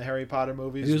 in the Harry Potter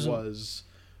movies was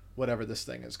whatever this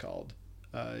thing is called.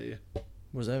 What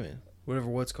does that mean?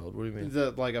 What's called? What do you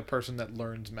mean? Like a person that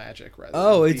learns magic rather.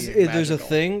 Oh, there's a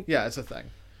thing. Yeah, it's a thing.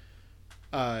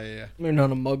 They're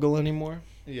not a Muggle anymore.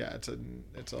 Yeah, it's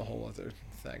a whole other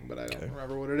thing, but I don't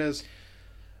remember what it is.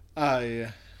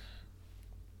 I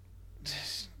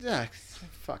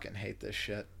fucking hate this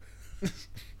shit.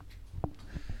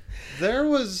 There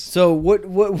was... So what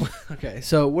okay,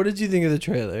 so what did you think of the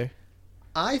trailer?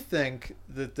 I think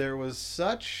that there was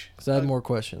such... Because I had more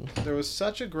questions. There was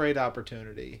such a great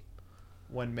opportunity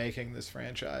when making this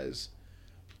franchise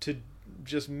to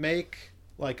just make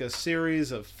like a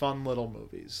series of fun little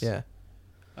movies. Yeah.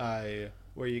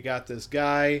 Where you got this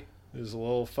guy who's a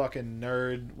little fucking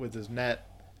nerd with his net,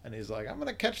 and he's like, I'm going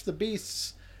to catch the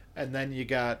beasts. And then you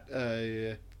got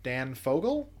Dan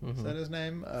Fogel, is that his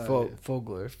name?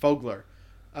 Fogler.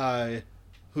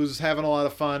 Who's having a lot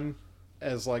of fun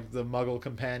as like the Muggle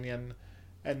companion.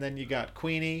 And then you got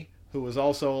Queenie, who was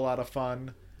also a lot of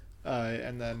fun.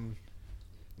 And then,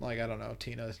 like, I don't know,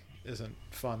 Tina isn't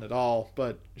fun at all,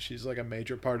 but she's like a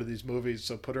major part of these movies,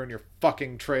 so put her in your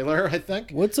fucking trailer, I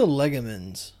think. What's a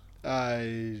Legamins?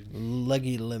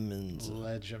 Leggy Lemons.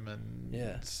 Legimens.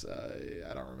 Yeah.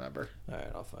 I don't remember. All right,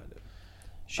 I'll find it.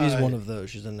 She's one of those.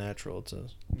 She's a natural, it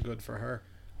says. Good for her.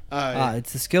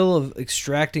 It's the skill of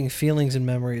extracting feelings and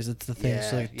memories. It's the thing.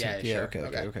 Yeah, sure.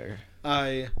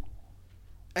 Okay.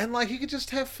 And like you could just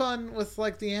have fun with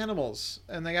like the animals,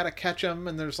 and they gotta catch them,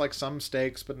 and there's like some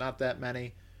stakes, but not that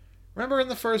many. Remember in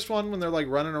the first one when they're like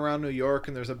running around New York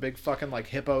and there's a big fucking like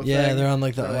hippo thing? Yeah, they're on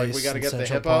like the ice. Like, we gotta get Central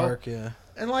the hippo. Park, yeah.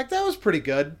 And like that was pretty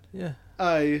good. Yeah.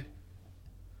 And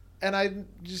I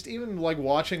just even like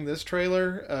watching this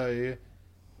trailer,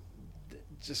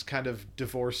 just kind of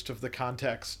divorced of the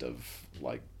context of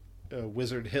like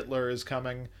Wizard Hitler is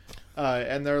coming,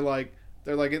 and they're like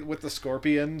with the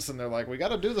scorpions, and they're like, we got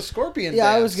to do the scorpion dance.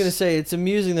 I was gonna say it's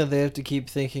amusing that they have to keep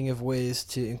thinking of ways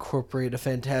to incorporate a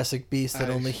fantastic beast that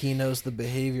only he knows the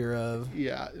behavior of.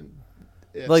 Yeah,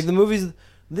 like the movies.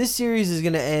 This series is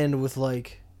gonna end with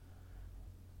like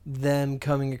them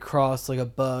coming across like a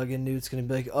bug, and Newt's gonna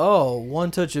be like, "Oh,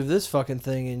 one touch of this fucking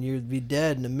thing, and you'd be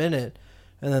dead in a minute."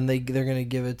 And then they're gonna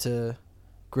give it to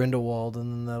Grindelwald,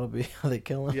 and then that'll be how they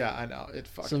kill him. Yeah, I know. It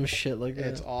fucking some shit like that.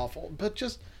 It's awful, but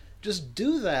just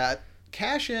do that.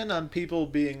 Cash in on people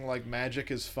being like magic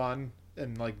is fun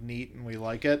and like neat, and we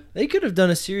like it. They could have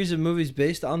done a series of movies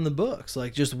based on the books,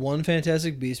 like just one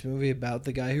Fantastic Beast movie about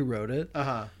the guy who wrote it.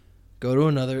 Go to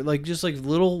another, like just like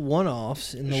little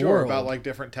one-offs in the world. About like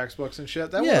different textbooks and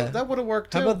shit. That would have worked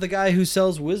too. How about the guy who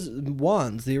sells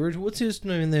wands? The original. What's his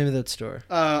name of that store?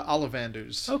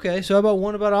 Ollivanders. Okay, so how about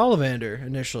one about Ollivander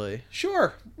initially?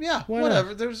 Sure. Yeah. Why whatever.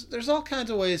 not? There's all kinds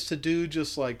of ways to do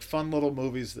just like fun little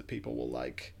movies that people will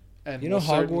like. And you know,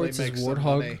 Hogwarts is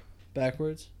warthog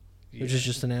backwards, which is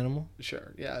just an animal.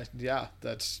 Sure. Yeah.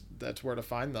 That's where to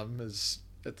find them is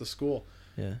at the school.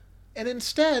 Yeah. And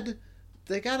instead,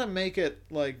 they gotta make it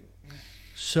like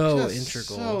so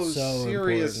integral, so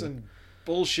serious important.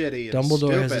 And bullshitty. And Dumbledore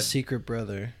stupid. has a secret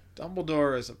brother.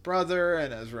 Dumbledore is a brother,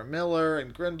 and Ezra Miller,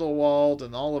 and Grindelwald,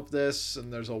 and all of this,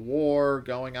 and there's a war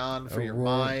going on for your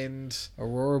mind.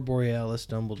 Aurora Borealis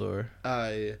Dumbledore.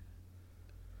 And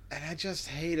I just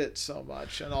hate it so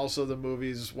much. And also the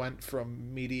movies went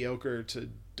from mediocre to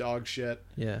dog shit.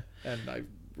 Yeah. And I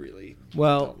really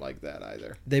don't like that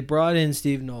either. They brought in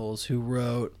Steve Knowles, who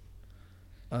wrote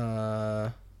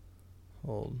Hold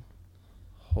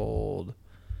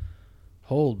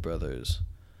Brothers.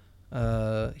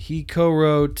 He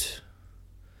co-wrote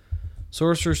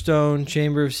Sorcerer's Stone,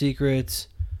 Chamber of Secrets,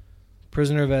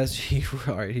 Prisoner of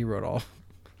Azkaban. He wrote all.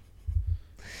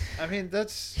 I mean,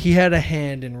 he had a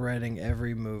hand in writing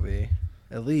every movie.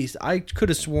 At least I could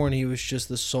have sworn he was just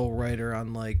the sole writer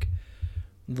on like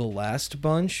the last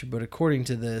bunch, but according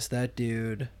to this, that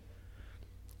dude,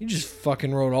 he just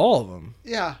fucking wrote all of them.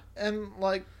 Yeah, and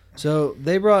like... So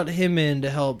they brought him in to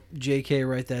help J.K.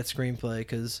 write that screenplay,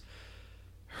 because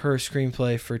her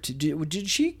screenplay for... Did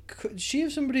she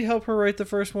have somebody help her write the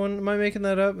first one? Am I making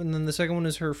that up? And then the second one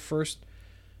is her first...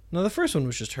 No, the first one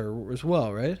was just her as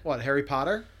well, right? What, Harry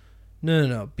Potter?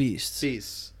 No.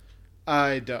 Beasts.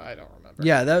 I don't remember.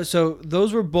 Yeah, so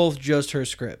those were both just her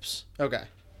scripts. Okay.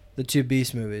 The two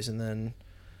Beast movies, and then...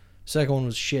 Second one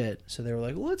was shit, so they were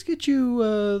like, well, let's get you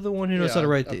the one who knows how to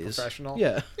write these. Professional.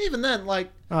 Yeah. Even then,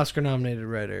 like... Oscar-nominated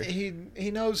writer.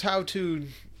 He knows how to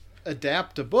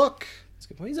adapt a book. That's a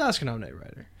good point. He's an Oscar-nominated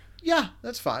writer. Yeah,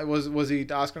 that's fine. Was he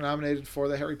Oscar-nominated for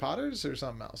the Harry Potters or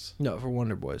something else? No, for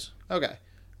Wonder Boys. Okay.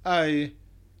 I'm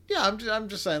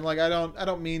just saying, like, I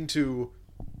don't mean to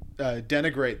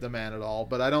denigrate the man at all,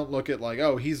 but I don't look at like,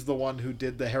 oh, he's the one who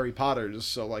did the Harry Potters,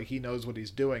 so like he knows what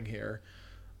he's doing here.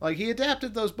 Like, he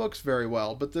adapted those books very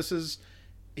well, but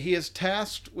he is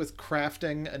tasked with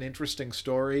crafting an interesting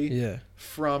story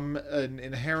from an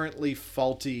inherently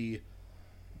faulty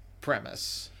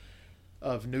premise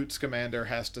of Newt Scamander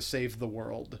has to save the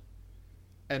world.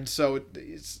 And so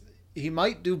he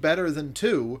might do better than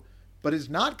 2, but it's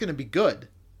not going to be good.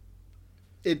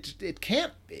 It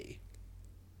can't be.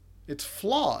 It's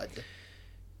flawed.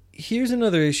 Here's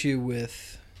another issue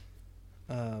with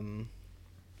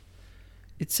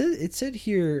it said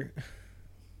here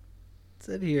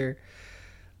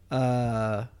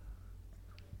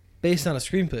based on a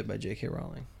screenplay by J.K.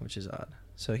 Rowling, which is odd.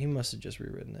 So he must have just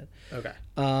rewritten it. Okay.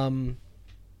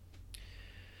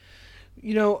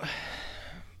 You know,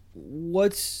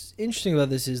 what's interesting about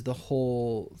this is the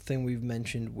whole thing we've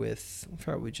mentioned with, I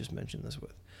forgot we just mentioned this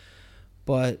with,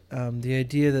 but the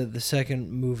idea that the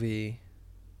second movie,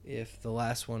 if the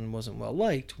last one wasn't well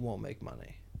liked, won't make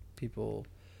money. People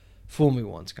fool me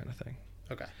once kind of thing.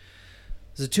 Okay.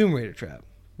 It's a Tomb Raider trap,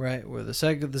 right? Where the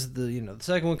second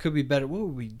one could be better. What were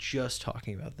we just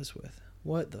talking about this with?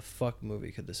 What the fuck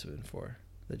movie could this have been for?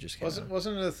 That just came out?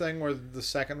 Wasn't it a thing where the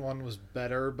second one was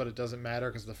better, but it doesn't matter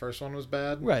because the first one was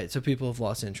bad? Right. So people have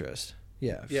lost interest.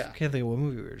 Yeah. Yeah. I can't think of what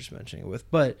movie we were just mentioning it with,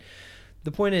 but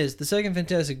the point is, the second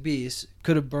Fantastic Beasts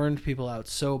could have burned people out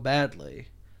so badly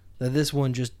that this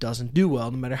one just doesn't do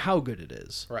well, no matter how good it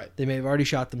is. Right. They may have already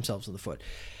shot themselves in the foot.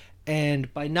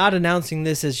 And by not announcing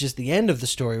this as just the end of the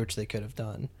story, which they could have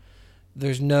done,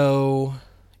 there's no,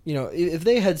 if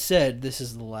they had said this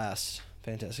is the last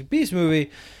Fantastic Beasts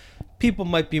movie, people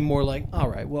might be more like, all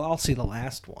right, well, I'll see the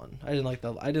last one. I didn't like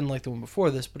the one before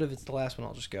this, but if it's the last one,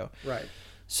 I'll just go. Right.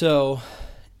 So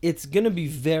it's going to be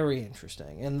very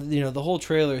interesting. And, the whole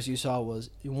trailer, as you saw,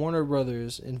 was Warner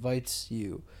Brothers invites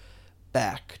you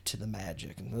back to the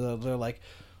magic. And they're like,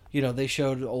 they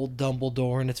showed old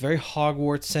Dumbledore, and it's very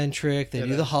Hogwarts-centric. They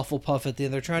do the Hufflepuff at the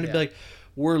end. They're trying to be like,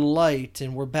 we're light,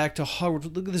 and we're back to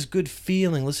Hogwarts. Look at this good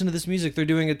feeling. Listen to this music. They're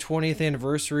doing a 20th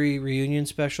anniversary reunion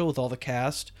special with all the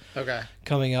cast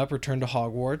coming up, Return to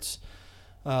Hogwarts,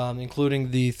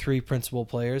 including the 3 principal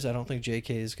players. I don't think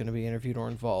J.K. is going to be interviewed or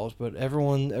involved, but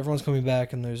everyone's coming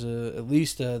back, and there's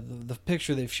the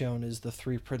picture they've shown is the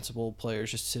 3 principal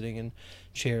players just sitting in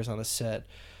chairs on a set,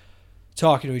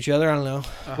 talking to each other. I don't know.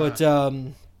 But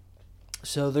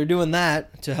so they're doing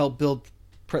that to help build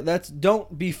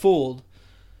don't be fooled.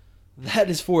 That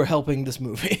is for helping this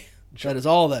movie. Sure. That is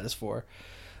all that is for.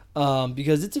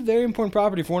 Because it's a very important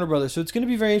property for Warner Brothers. So it's going to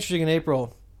be very interesting in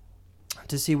April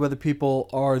to see whether people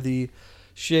are the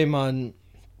shame on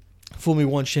fool me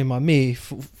once, shame on me,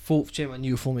 shame on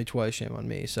you, fool me twice, shame on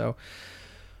me. So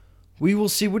we will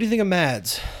see. What do you think of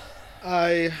Mads?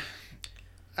 I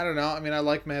don't know. I mean, I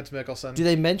like Mads Mikkelsen. Do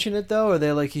they mention it, though? Or are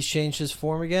they like he's changed his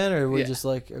form again? Or are we just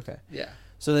like, okay. Yeah.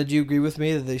 So then do you agree with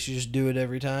me that they should just do it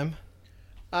every time?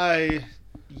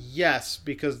 Yes,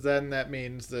 because then that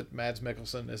means that Mads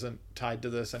Mikkelsen isn't tied to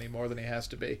this any more than he has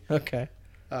to be. Okay.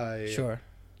 Sure.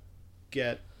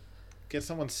 Get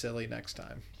someone silly next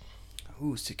time.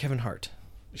 Ooh, so Kevin Hart.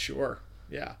 Sure.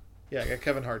 Yeah. Yeah, get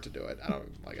Kevin Hart to do it. I don't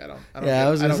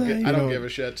give a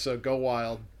shit, so go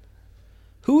wild.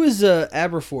 Who is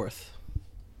Aberforth?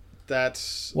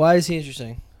 Why is he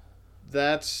interesting?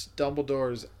 That's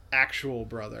Dumbledore's actual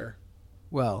brother.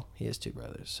 Well, he has 2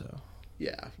 brothers, so.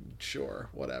 Yeah, sure,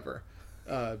 whatever.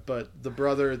 But the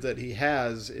brother that he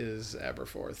has is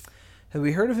Aberforth. Have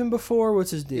we heard of him before?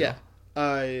 What's his deal?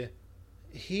 Yeah.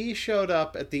 He showed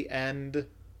up at the end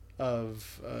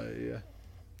of,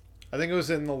 I think it was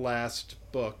in the last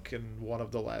book in one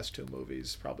of the last 2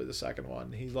 movies, probably the second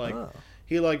one. He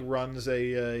runs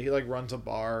a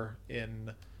bar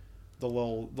in the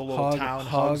little town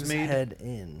Hogsmeade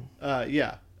Inn.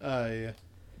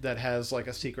 That has like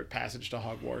a secret passage to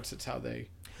Hogwarts. It's how they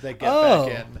get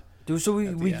back in. So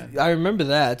I remember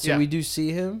that. So we do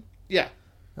see him? Yeah.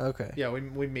 Okay. Yeah,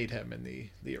 we meet him in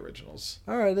the originals.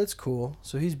 All right, that's cool.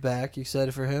 So he's back. You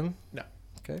excited for him? No.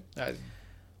 Okay.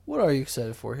 What are you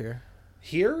excited for here?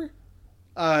 Here?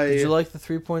 Did you like the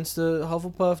 3 points to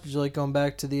Hufflepuff? Did you like going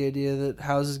back to the idea that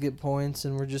houses get points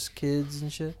and we're just kids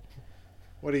and shit?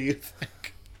 What do you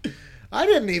think? I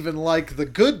didn't even like the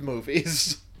good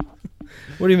movies.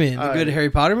 What do you mean? The good Harry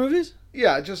Potter movies?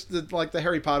 Yeah, just the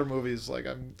Harry Potter movies. Like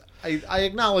I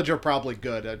acknowledge are probably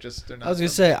good. They're not. I was gonna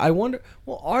say. I wonder.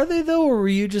 Well, are they though, or were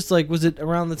you just like? Was it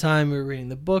around the time we were reading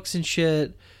the books and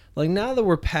shit? Like now that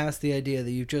we're past the idea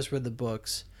that you've just read the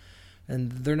books, and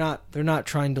they're not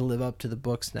trying to live up to the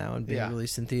books now and being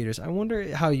released in theaters. I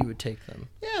wonder how you would take them.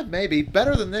 Yeah, maybe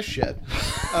better than this shit.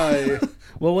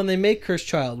 Well, when they make Cursed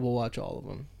Child, we'll watch all of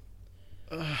them.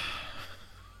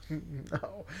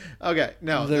 No. Okay,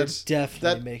 no. They're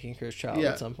definitely making Cursed Child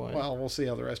at some point. Well, we'll see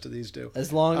how the rest of these do.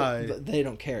 As long as they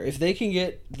don't care. If they can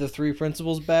get the 3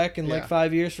 principals back in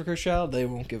 5 years for Cursed Child, they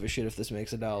won't give a shit if this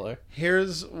makes $1.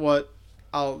 Here's what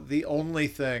the only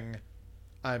thing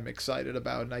I'm excited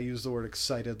about, and I use the word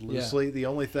excited loosely. The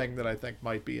only thing that I think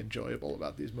might be enjoyable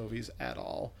about these movies at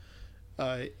all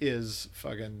is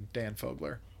fucking Dan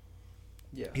Fogler.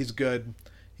 Yeah. He's good.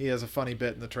 He has a funny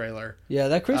bit in the trailer. Yeah,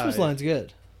 that Christmas line's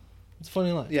good. It's a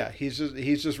funny line. Yeah, he's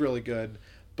just really good.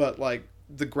 But like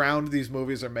the ground these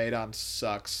movies are made on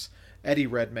sucks. Eddie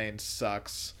Redmayne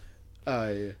sucks.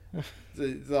 The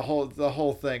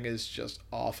whole thing is just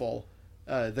awful.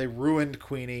 They ruined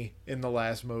Queenie in the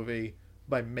last movie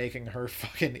by making her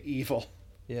fucking evil.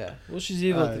 Yeah. Well, she's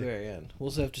evil at the very end.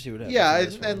 We'll have to see what happens.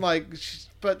 Yeah, and like,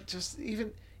 but just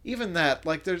even that,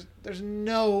 like, there's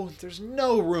no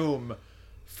room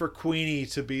for Queenie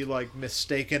to be like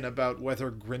mistaken about whether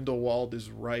Grindelwald is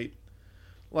right.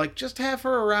 Like, just have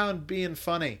her around being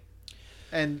funny,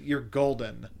 and you're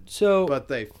golden. So, but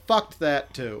they fucked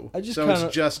that too. It's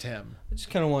just him. I just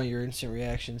kind of want your instant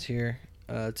reactions here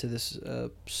to this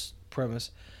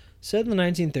premise. Set in the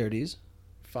 1930s.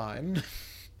 Fine.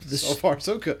 So far,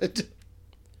 so good.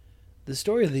 The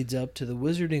story leads up to the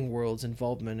wizarding world's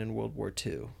involvement in World War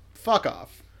II. Fuck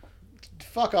off.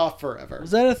 Fuck off forever.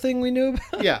 Was that a thing we knew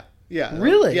about? Yeah.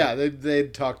 Really? Yeah,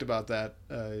 they'd talked about that.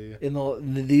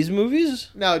 In these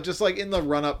movies? No, just like in the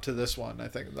run-up to this one, I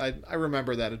think. I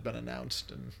remember that had been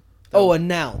announced. And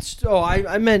announced. Oh,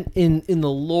 I meant in the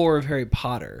lore of Harry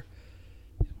Potter.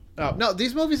 Oh, no,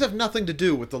 these movies have nothing to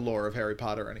do with the lore of Harry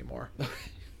Potter anymore.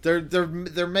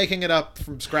 They're making it up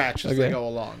from scratch as they go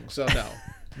along. So no,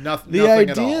 nothing. The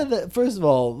nothing idea at all. that, first of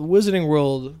all, the Wizarding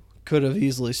World could have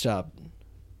easily stopped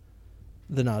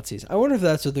the Nazis. I wonder if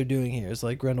that's what they're doing here. Is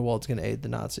like Grindelwald's going to aid the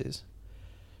Nazis,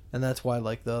 and that's why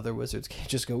like the other wizards can't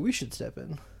just go. We should step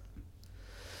in.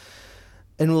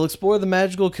 And we'll explore the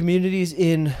magical communities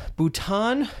in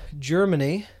Bhutan,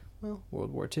 Germany, well,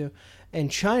 World War II,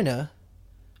 and China.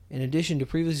 In addition to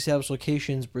previously established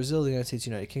locations, Brazil, the United States,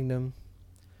 United Kingdom.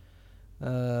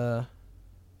 Yeah.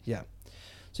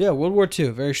 So yeah, World War II,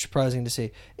 very surprising to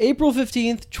see. April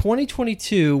 15th,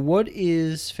 2022, what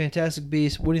is Fantastic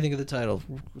Beasts? What do you think of the title?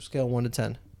 Scale 1 to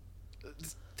 10.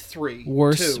 3.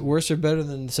 Worse 2. Worse or better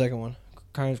than the second one?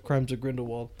 Crimes of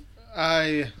Grindelwald.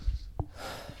 I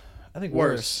think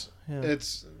worse. Yeah.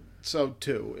 It's so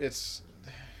 2. It's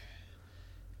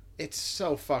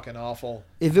so fucking awful.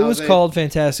 If it was called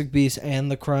Fantastic Beasts and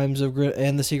the Crimes of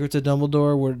and the Secrets of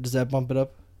Dumbledore, does that bump it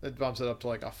up? It bumps it up to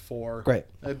like a 4. Great.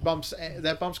 That bumps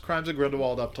Crimes of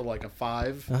Grindelwald up to like a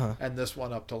 5, and this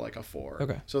one up to like a 4.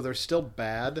 Okay. So they're still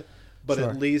bad, but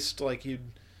at least like you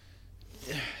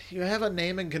have a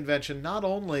naming convention not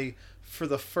only for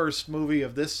the first movie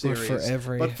of this series,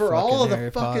 but for all of the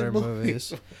Harry fucking Potter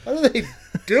movies. What are they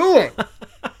doing?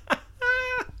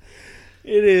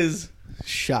 It is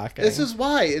shocking. This is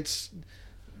why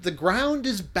the ground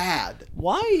is bad.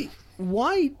 Why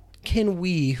can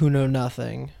we, who know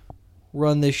nothing,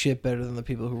 run this shit better than the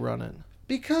people who run it?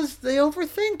 Because they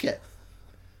overthink it.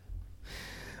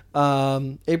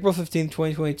 April 15th,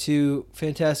 2022,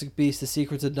 Fantastic Beasts, The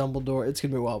Secrets of Dumbledore. It's going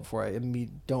to be a while before I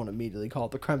don't immediately call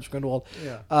it The Crimes of Grindelwald.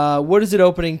 Yeah. What is it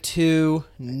opening to?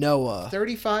 Noah.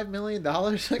 $35 million,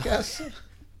 I guess.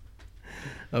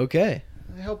 Okay.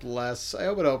 I hope less. I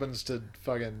hope it opens to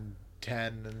fucking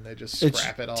 10 and they just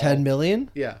scrap it all. 10 million?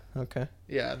 Yeah. Okay.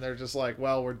 Yeah, and they're just like,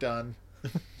 well, we're done.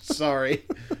 Sorry.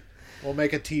 We'll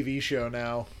make a TV show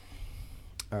now.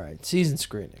 All right. Season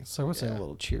screenings. So what's a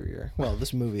little cheerier? Well,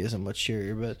 this movie isn't much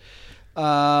cheerier,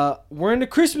 but we're into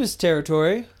Christmas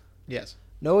territory. Yes.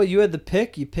 Noah, you had the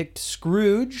pick. You picked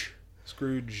Scrooge.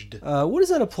 Scrooged. What is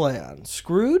that a play on?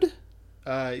 Screwed?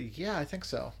 Yeah, I think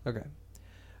so. Okay.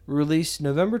 Released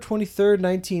November 23rd,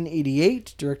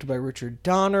 1988. Directed by Richard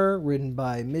Donner. Written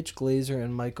by Mitch Glazer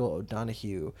and Michael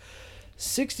O'Donoghue.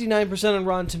 69% on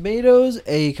Rotten Tomatoes.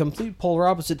 A complete polar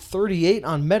opposite 38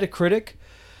 on Metacritic.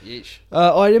 Yeesh.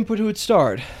 I didn't put who it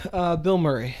starred. Bill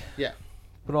Murray. Yeah.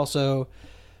 But also,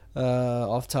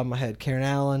 off the top of my head, Karen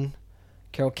Allen,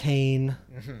 Carol Kane,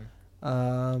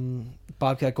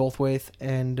 Bobcat Goldthwait,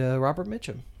 and Robert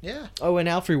Mitchum. Yeah. Oh, and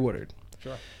Alfre Woodard.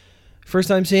 Sure. First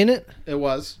time seeing it? It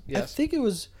was, yes. I think it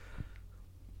was...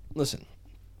 Listen.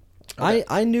 Okay.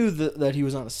 I knew that he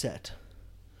was on a set.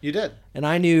 You did. And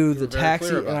I knew the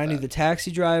taxi, and I knew the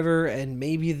taxi driver and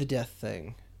maybe the death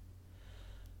thing.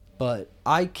 But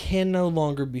I can no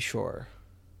longer be sure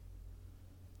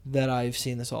that I've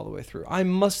seen this all the way through. I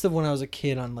must have when I was a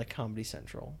kid on like Comedy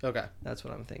Central. Okay. That's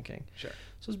what I'm thinking. Sure.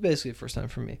 So it's basically the first time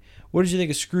for me. What did you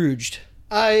think of Scrooged?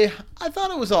 I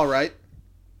thought it was all right.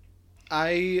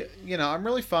 I'm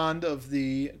really fond of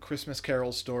the Christmas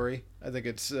Carol story. I think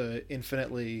it's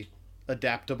infinitely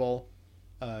adaptable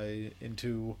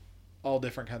into all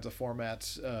different kinds of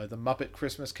formats. The Muppet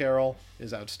Christmas Carol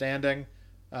is outstanding.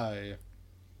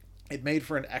 It made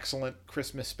for an excellent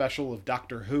Christmas special of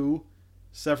Doctor Who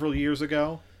several years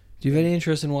ago. Do you have any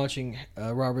interest in watching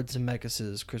Robert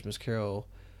Zemeckis' Christmas Carol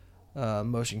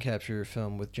motion capture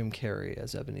film with Jim Carrey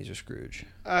as Ebenezer Scrooge?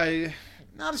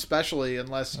 Not especially,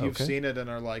 unless you've Okay. seen it and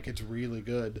are like, it's really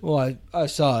good. Well, I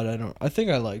saw it. I think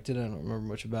I liked it. I don't remember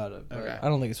much about it. But Okay. I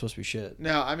don't think it's supposed to be shit.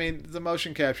 No, I mean, the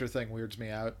motion capture thing weirds me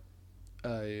out,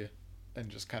 and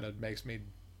just kind of makes me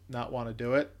not want to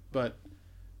do it. But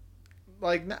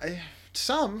like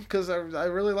some, because I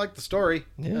really like the story,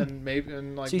 Yeah. and maybe See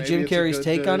maybe Jim it's a Carrey's good,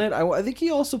 take on it. I think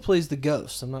he also plays the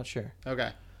ghost. I'm not sure.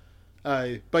 Okay.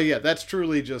 But yeah, that's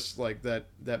truly just like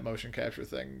that motion capture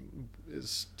thing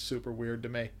is super weird to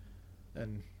me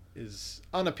and is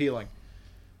unappealing.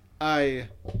 But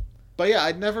yeah,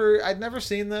 I'd never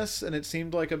seen this, and it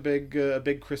seemed like a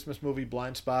big Christmas movie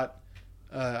blind spot.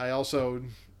 I also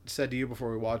said to you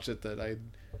before we watched it that I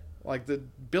like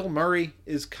that Bill Murray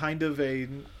is kind of a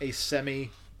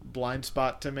semi blind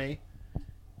spot to me,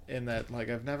 in that like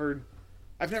I've never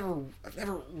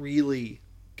really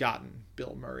gotten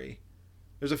Bill Murray.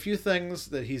 There's a few things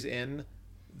that he's in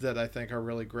that I think are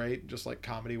really great, just like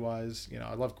comedy-wise. You know,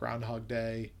 I love Groundhog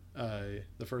Day,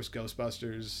 the first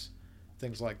Ghostbusters,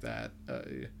 things like that.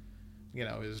 You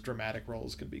know, his dramatic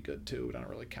roles can be good too, but I don't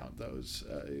really count those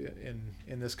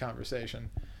in this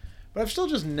conversation. But I've still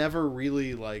just never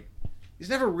really he's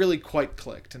never really quite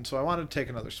clicked, and so I wanted to take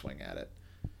another swing at it.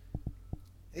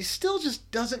 He still just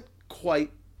doesn't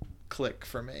quite click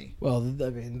for me. Well, I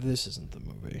mean, this isn't the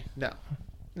movie.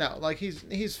 No, like he's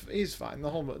fine. The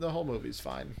whole movie's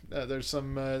fine. There's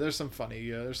some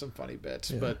funny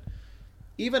bits, Yeah. but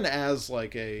even as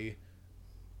like a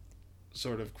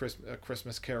sort of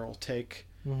Christmas Carol take,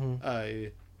 Mm-hmm.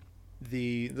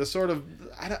 the sort of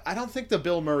I don't think the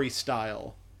Bill Murray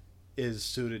style is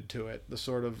suited to it. The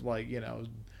sort of like, you know,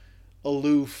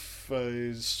 aloof,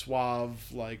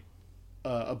 suave, like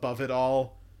above it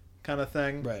all kind of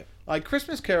thing. Right. Like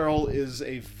Christmas Carol is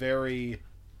a very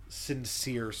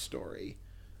sincere story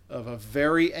of a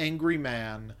very angry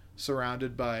man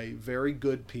surrounded by very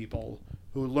good people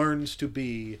who learns to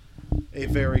be a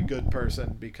very good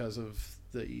person because of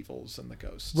the evils and the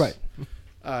ghosts. Right.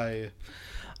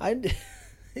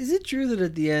 Is it true that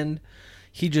at the end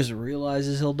he just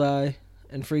realizes he'll die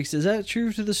and freaks? Is that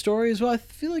true to the story as well? I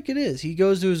feel like it is. He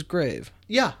goes to his grave.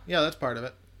 yeah, that's part of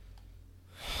it.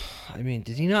 I mean,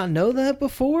 did he not know that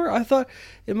before? I thought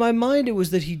in my mind it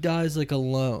was that he dies like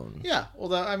alone. Yeah,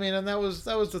 well, and that was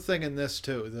the thing in this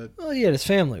too. That Well, he had his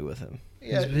family with him.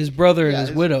 Yeah, His brother and yeah,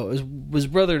 his widow. His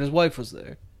brother and his wife was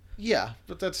there. yeah,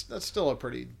 but that's still a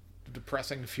pretty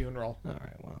depressing funeral. All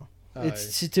right, well,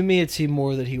 to me it seemed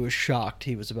more that he was shocked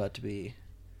he was about to be.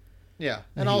 Yeah,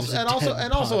 And and he was a also dead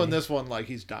in body. this one, like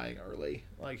he's dying early,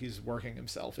 like he's working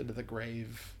himself into the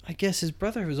grave I guess his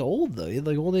brother was old though. He had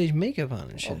like old age makeup on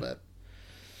and a shit. little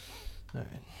bit.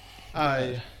 All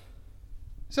right.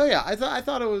 So yeah, I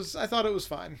thought it was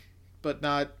fine, but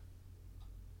not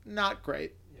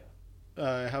great.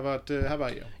 Yeah. How about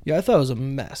you? Yeah, I thought it was a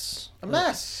mess. A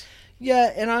mess.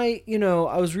 Yeah, and I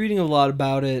was reading a lot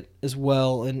about it as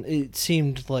well, and it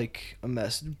seemed like a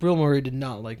mess. Bill Murray did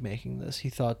not like making this. He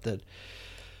thought that,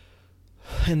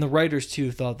 and the writers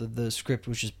too thought that the script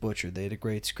was just butchered. They had a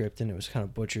great script, and it was kind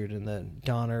of butchered, and that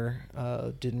Donner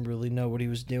didn't really know what he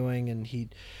was doing, and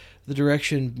the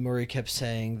direction Murray kept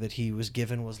saying that he was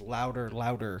given was louder.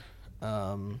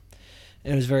 And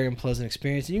it was a very unpleasant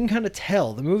experience. And you can kind of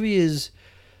tell the movie is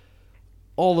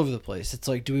all over the place. It's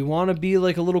like, do we want to be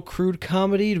like a little crude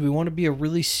comedy? Do we want to be a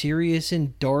really serious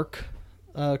and dark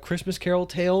Christmas Carol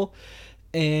tale?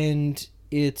 And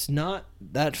it's not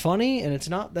that funny, and it's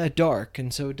not that dark,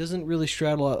 and so it doesn't really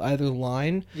straddle out either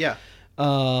line. Yeah.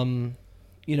 Some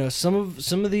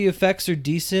of the effects are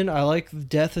decent. I like the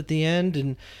death at the end,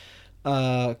 and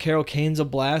Carol Kane's a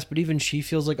blast, but even she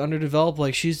feels like underdeveloped.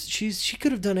 Like she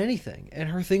could have done anything, and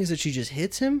her thing is that she just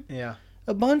hits him Yeah.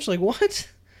 a bunch. Like, what?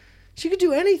 She could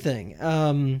do anything.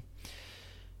 And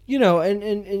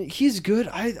he's good.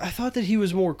 I thought that he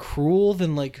was more cruel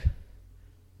than like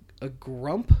a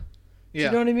grump. Yeah.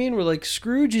 You know what I mean? Where like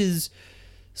Scrooge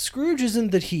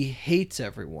isn't that he hates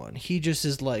everyone. He just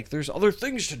is like, there's other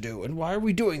things to do, and why are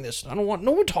we doing this? I don't want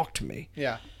no one to talk to me.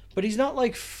 Yeah. But he's not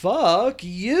like, fuck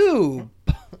you,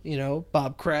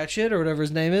 Bob Cratchit or whatever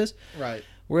his name is. Right.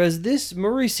 Whereas this,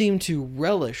 Murray seemed to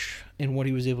relish in what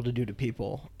he was able to do to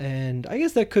people. And I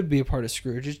guess that could be a part of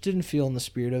Scrooge. It didn't feel in the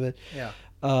spirit of it. Yeah.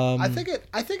 I think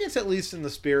it's at least in the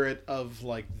spirit of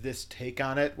like this take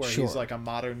on it, where Sure. he's like a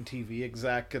modern TV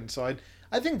exec, and so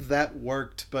I think that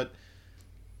worked. But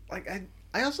like I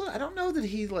don't know that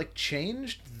he like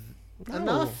changed No.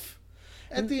 enough.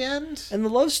 at the end. And the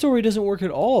love story doesn't work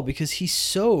at all because he's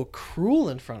so cruel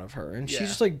in front of her, and she Yeah.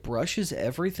 just like brushes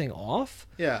everything off.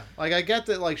 Yeah, like I get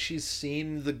that, like she's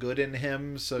seen the good in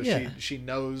him, so Yeah. she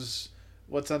knows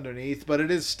what's underneath, but it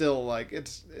is still like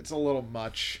it's a little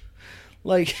much.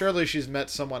 Like Surely she's met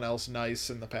someone else nice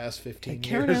in the past 15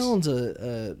 Karen years. Allen's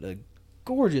a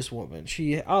gorgeous woman.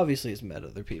 She obviously has met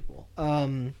other people.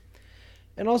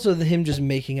 And also him just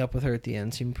making up with her at the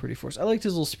end seemed pretty forced. I liked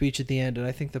his little speech at the end, and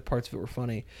I think the parts of it were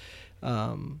funny.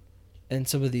 And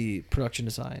some of the production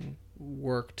design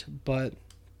worked, but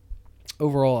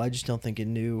overall, I just don't think it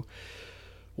knew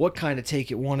what kind of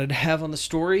take it wanted to have on the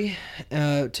story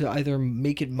to either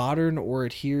make it modern or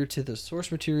adhere to the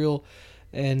source material.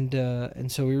 And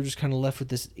so we were just kind of left with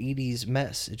this 80s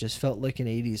mess. It just felt like an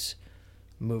 80s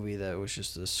movie that was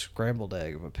just a scrambled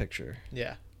egg of a picture.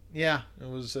 Yeah, it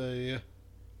was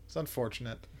it's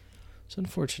unfortunate. It's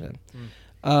unfortunate.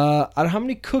 Out of how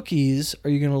many cookies are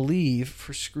you going to leave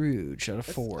for Scrooge out of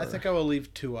 4? I think I will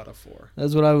leave 2 out of 4.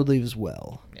 That's what I would leave as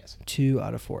well. Yes. 2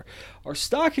 out of 4. Our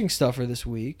stocking stuffer this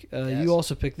week, Yes. you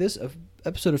also picked this,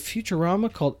 episode of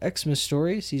Futurama called Xmas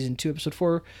Story, Season 2, Episode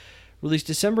 4, released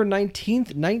December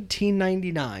 19th,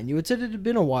 1999. You had said it had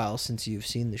been a while since you've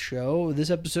seen the show, this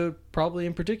episode probably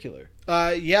in particular.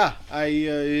 Yeah,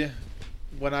 I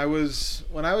when I was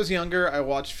younger, I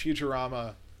watched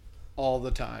Futurama all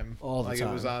the time. All the like time.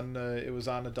 It was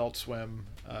on Adult Swim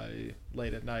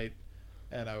late at night,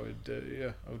 and I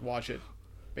would watch it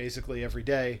basically every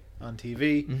day on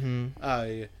TV.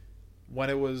 Mm-hmm. When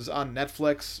it was on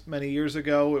Netflix many years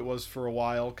ago, it was for a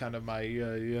while kind of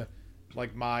my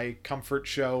like my comfort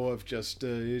show of just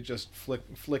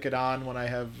flick it on when I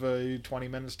have 20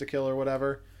 minutes to kill or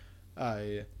whatever.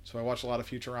 So I watched a lot of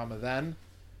Futurama then.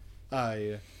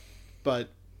 But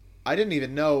I didn't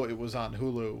even know it was on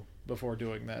Hulu before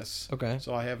doing this. Okay.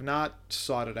 So I have not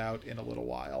sought it out in a little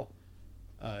while.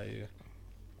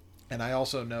 And I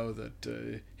also know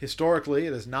that historically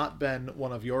it has not been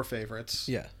one of your favorites.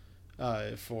 Yeah.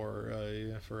 For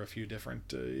a few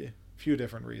different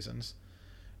reasons.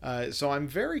 So I'm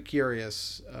very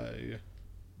curious to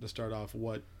start off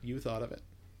what you thought of it.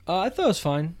 I thought it was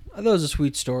fine. I thought it was a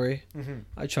sweet story. Mm-hmm.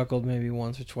 I chuckled maybe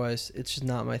once or twice. It's just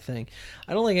not my thing.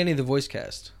 I don't like any of the voice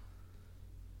cast.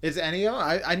 Is any of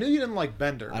them? I knew you didn't like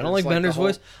Bender. I don't like Bender's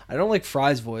voice. I don't like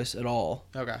Fry's voice at all.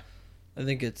 Okay. I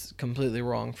think it's completely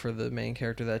wrong for the main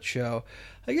character of that show.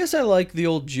 I guess I like the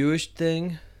old Jewish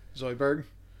thing. Zoidberg?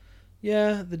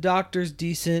 Yeah, the doctor's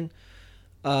decent.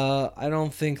 I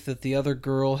don't think that the other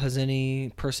girl has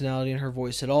any personality in her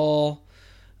voice at all.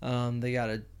 They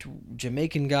got a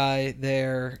Jamaican guy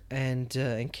there, and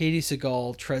Katie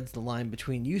Seagal treads the line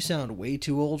between you sound way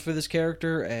too old for this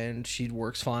character, and she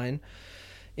works fine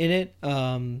in it.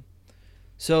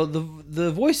 So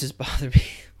the voices bother me,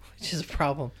 which is a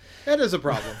problem. That is a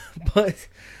problem. but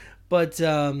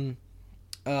I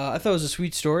thought it was a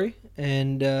sweet story,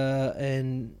 and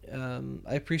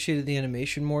I appreciated the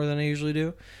animation more than I usually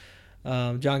do.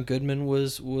 John Goodman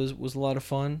was a lot of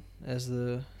fun as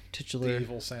the titular, the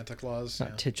evil Santa Claus.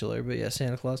 not titular, but yeah,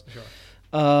 Santa Claus. Sure.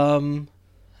 Yeah,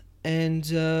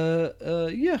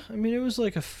 I mean, it was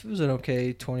an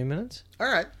okay 20 minutes.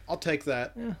 All right, I'll take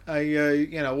that. Yeah.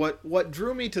 I what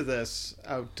drew me to this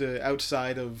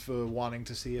outside of wanting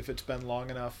to see if it's been long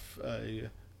enough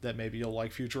that maybe you'll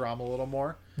like Futurama a little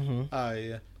more.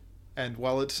 Mm-hmm. And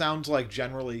while it sounds like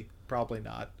generally probably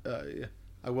not,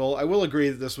 I will agree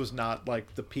that this was not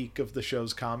like the peak of the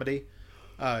show's comedy.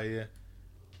 I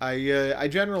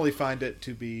generally find it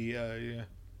to be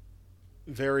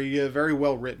very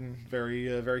well written,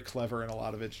 very clever in a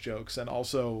lot of its jokes, and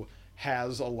also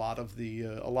has a lot of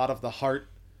the heart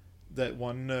that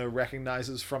one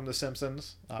recognizes from The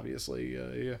Simpsons.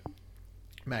 Obviously,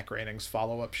 Matt Groening's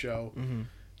follow-up show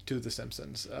to The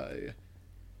Simpsons.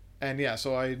 And yeah,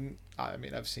 so I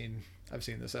mean I've seen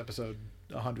this episode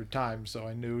 100 times, so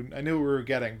I knew what we were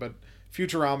getting. But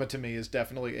Futurama to me is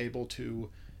definitely able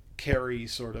to carry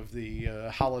sort of the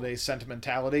holiday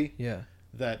sentimentality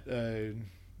that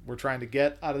we're trying to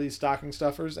get out of these stocking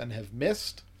stuffers and have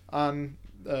missed on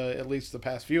at least the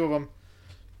past few of them.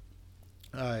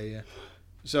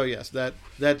 So yes, that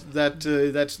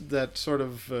sort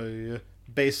of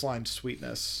baseline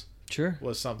sweetness. Sure.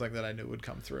 Was something that I knew would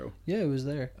come through. Yeah, it was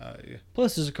there.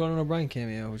 Plus, there's a Conan O'Brien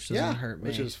cameo, which doesn't hurt me.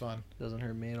 Which is fun. Doesn't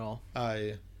hurt me at all.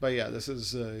 But yeah, this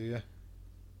is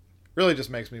really just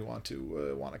makes me want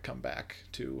to come back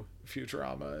to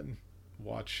Futurama and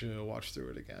watch through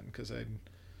it again, because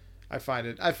I find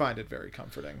it very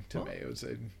comforting to me. It was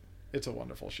It's a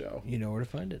wonderful show. You know where to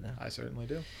find it now. I certainly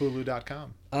do.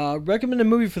 Hulu.com. Recommend a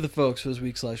movie for the folks for this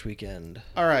week/weekend.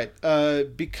 All right.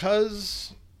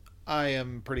 Because I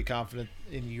am pretty confident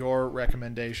in your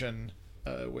recommendation,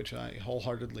 which I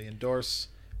wholeheartedly endorse,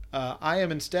 I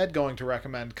am instead going to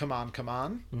recommend Come On, Come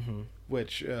On,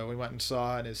 which we went and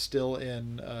saw and is still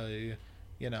in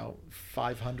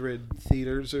 500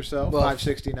 theaters or so,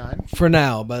 569. For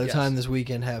now, by the time this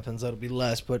weekend happens, that'll be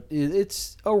less, but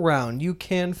it's around. You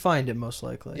can find it most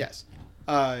likely. Yes.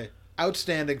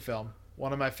 Outstanding film.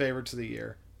 One of my favorites of the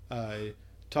year.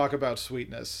 Talk about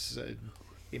sweetness.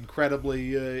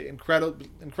 Incredibly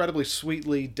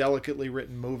sweetly, delicately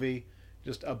written movie,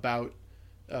 just about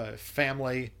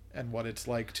family and what it's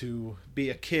like to be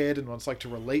a kid and what it's like to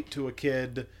relate to a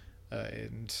kid,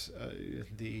 and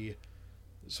the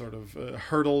sort of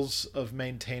hurdles of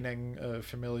maintaining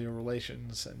familial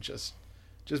relations and just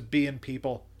being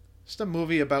people. Just a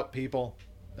movie about people,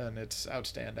 and it's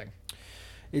outstanding.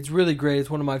 It's really great. It's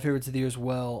one of my favorites of the year as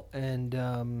well, and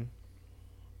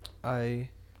I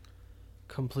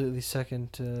completely second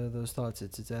those thoughts.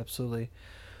 It's absolutely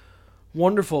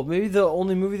wonderful. Maybe the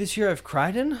only movie this year I've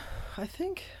cried in, I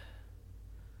think.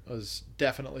 Was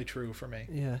definitely true for me.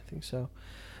 Yeah, I think so.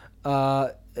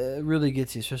 It really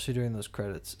gets you, especially during those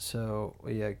credits. So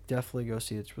yeah, definitely go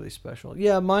see it. It's really special.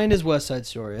 Yeah, mine is West Side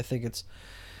Story. I think it's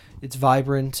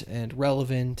vibrant and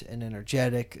relevant and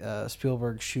energetic.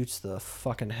 Spielberg shoots the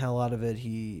fucking hell out of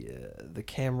it. The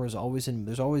camera's always in.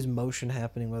 There's always motion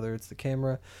happening, whether it's the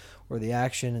camera or the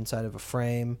action inside of a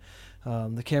frame.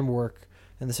 The camera work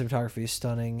and the cinematography is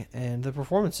stunning, and the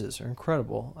performances are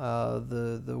incredible.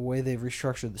 The way they've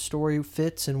restructured the story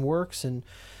fits and works, and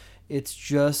it's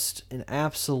just an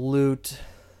absolute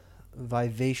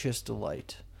vivacious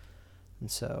delight. And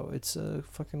so it's a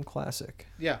fucking classic.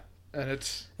 Yeah, and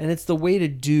it's the way to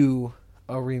do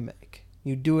a remake.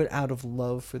 You do it out of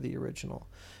love for the original.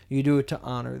 You do it to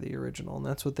honor the original, and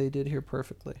that's what they did here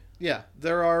perfectly. Yeah,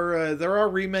 there are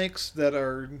remakes that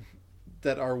are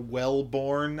well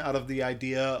born out of the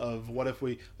idea of what if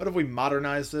we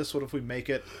modernize this? What if we make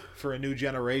it for a new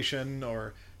generation,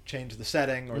 or change the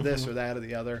setting, or this or that or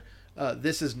the other?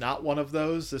 This is not one of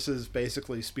those. This is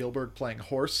basically Spielberg playing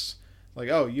horse. Like,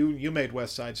 oh, you made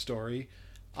West Side Story.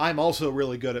 I'm also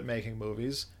really good at making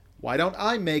movies. Why don't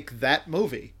I make that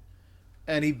movie?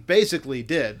 And he basically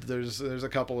did. There's a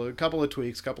couple of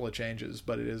tweaks, couple of changes,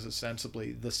 but it is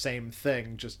ostensibly the same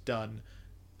thing, just done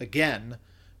again,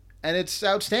 and it's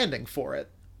outstanding for it.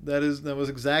 That was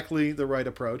exactly the right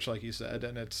approach, like you said,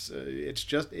 and it's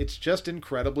just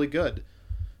incredibly good.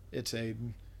 It's a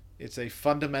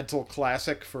fundamental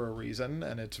classic for a reason,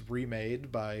 and it's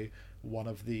remade by one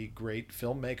of the great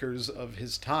filmmakers of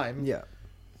his time. Yeah.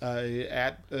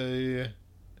 At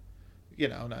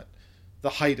not the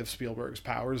height of Spielberg's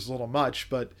powers, a little much,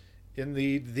 but in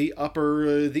the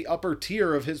upper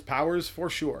tier of his powers for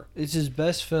sure. It's his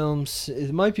best film.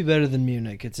 It might be better than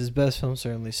Munich. It's his best film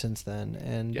certainly since then,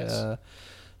 and yes.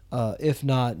 If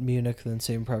not Munich, then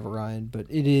Saving Private Ryan. But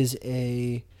it is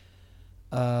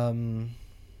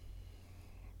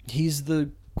he's the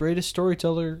greatest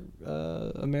storyteller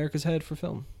America's had for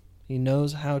film. He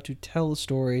knows how to tell a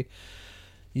story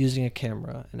using a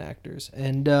camera and actors,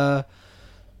 and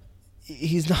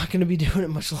he's not going to be doing it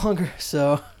much longer.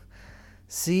 So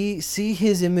see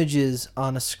his images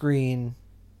on a screen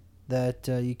that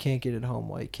you can't get at home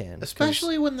while you can,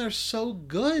 especially when they're so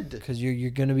good. Because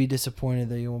you're going to be disappointed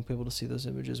that you won't be able to see those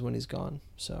images when he's gone.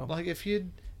 So like if you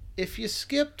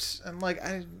skipped, and like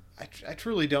I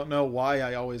truly don't know why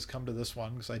I always come to this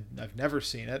one, because I've never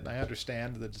seen it, and I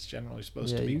understand that it's generally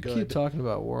supposed to be good. You keep talking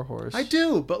about Warhorse. I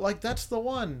do, but like that's the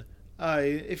one.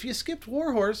 If you skipped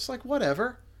Warhorse, like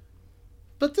whatever.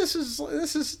 But this is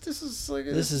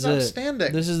outstanding.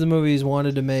 This is the movie he's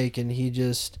wanted to make, and he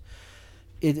just.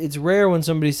 It's rare when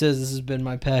somebody says this has been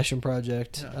my passion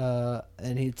project,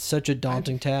 and it's such a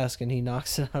daunting task, and he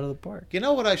knocks it out of the park. You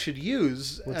know what I should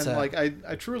use? What's and that? like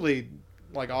I truly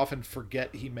like often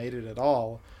forget he made it at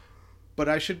all. But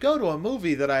I should go to a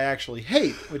movie that I actually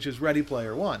hate, which is Ready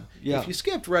Player One. Yeah. If you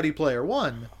skipped Ready Player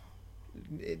One,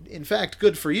 in fact,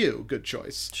 good for you, good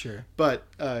choice. Sure. But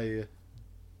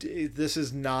this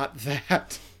is not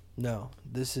that. No,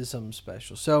 this is something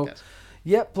special. So, Yes.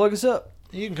 Yep, plug us up.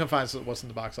 You can come find us at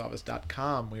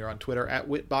what'sintheboxoffice.com. We are on Twitter at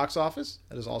WitBoxOffice.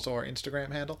 That is also our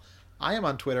Instagram handle. I am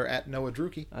on Twitter at Noah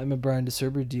Druki. I'm a Brian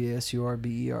DeSurber,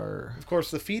 DASURBER. Of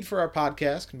course, the feed for our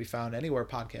podcast can be found anywhere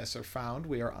podcasts are found.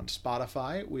 We are on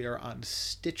Spotify. We are on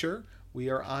Stitcher. We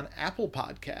are on Apple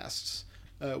Podcasts.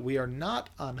 We are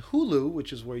not on Hulu,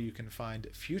 which is where you can find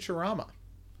Futurama.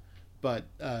 But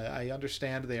I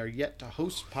understand they are yet to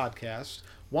host podcasts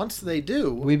Once they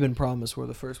do, We've been promised we're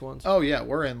the first ones. oh yeah,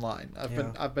 we're in line.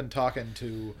 Yeah. I've been talking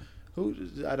to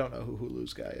I don't know who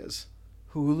Hulu's guy is.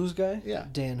 Hulu's guy? Yeah.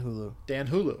 Dan Hulu. Dan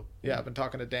Hulu. Yeah, I've been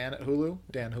talking to Dan at Hulu.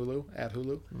 Dan Hulu at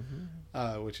Hulu,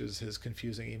 Mm-hmm. which is his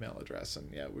confusing email address,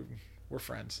 and yeah, we're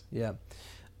friends. Yeah.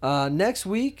 Next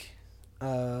week,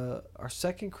 our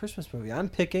second Christmas movie I'm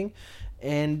picking,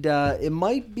 and it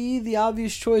might be the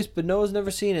obvious choice, but Noah's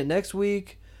never seen it. Next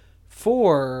week,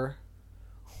 for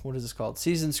what is this called?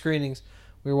 Season screenings.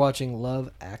 We're watching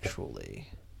Love Actually.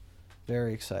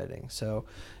 Very exciting. So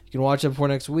you can watch it for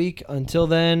next week. Until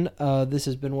then, this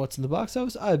has been What's in the Box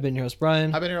Office. I've been your host,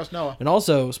 Brian. I've been your host, Noah. And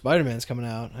also, Spider-Man's coming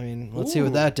out. I mean, let's see what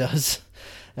Ooh. that does.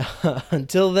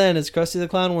 Until then, as Krusty the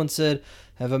Clown once said,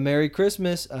 have a Merry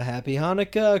Christmas, a Happy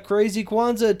Hanukkah, a Crazy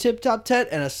Kwanzaa, a Tip Top Tet,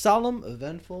 and a solemn,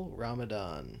 eventful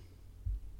Ramadan.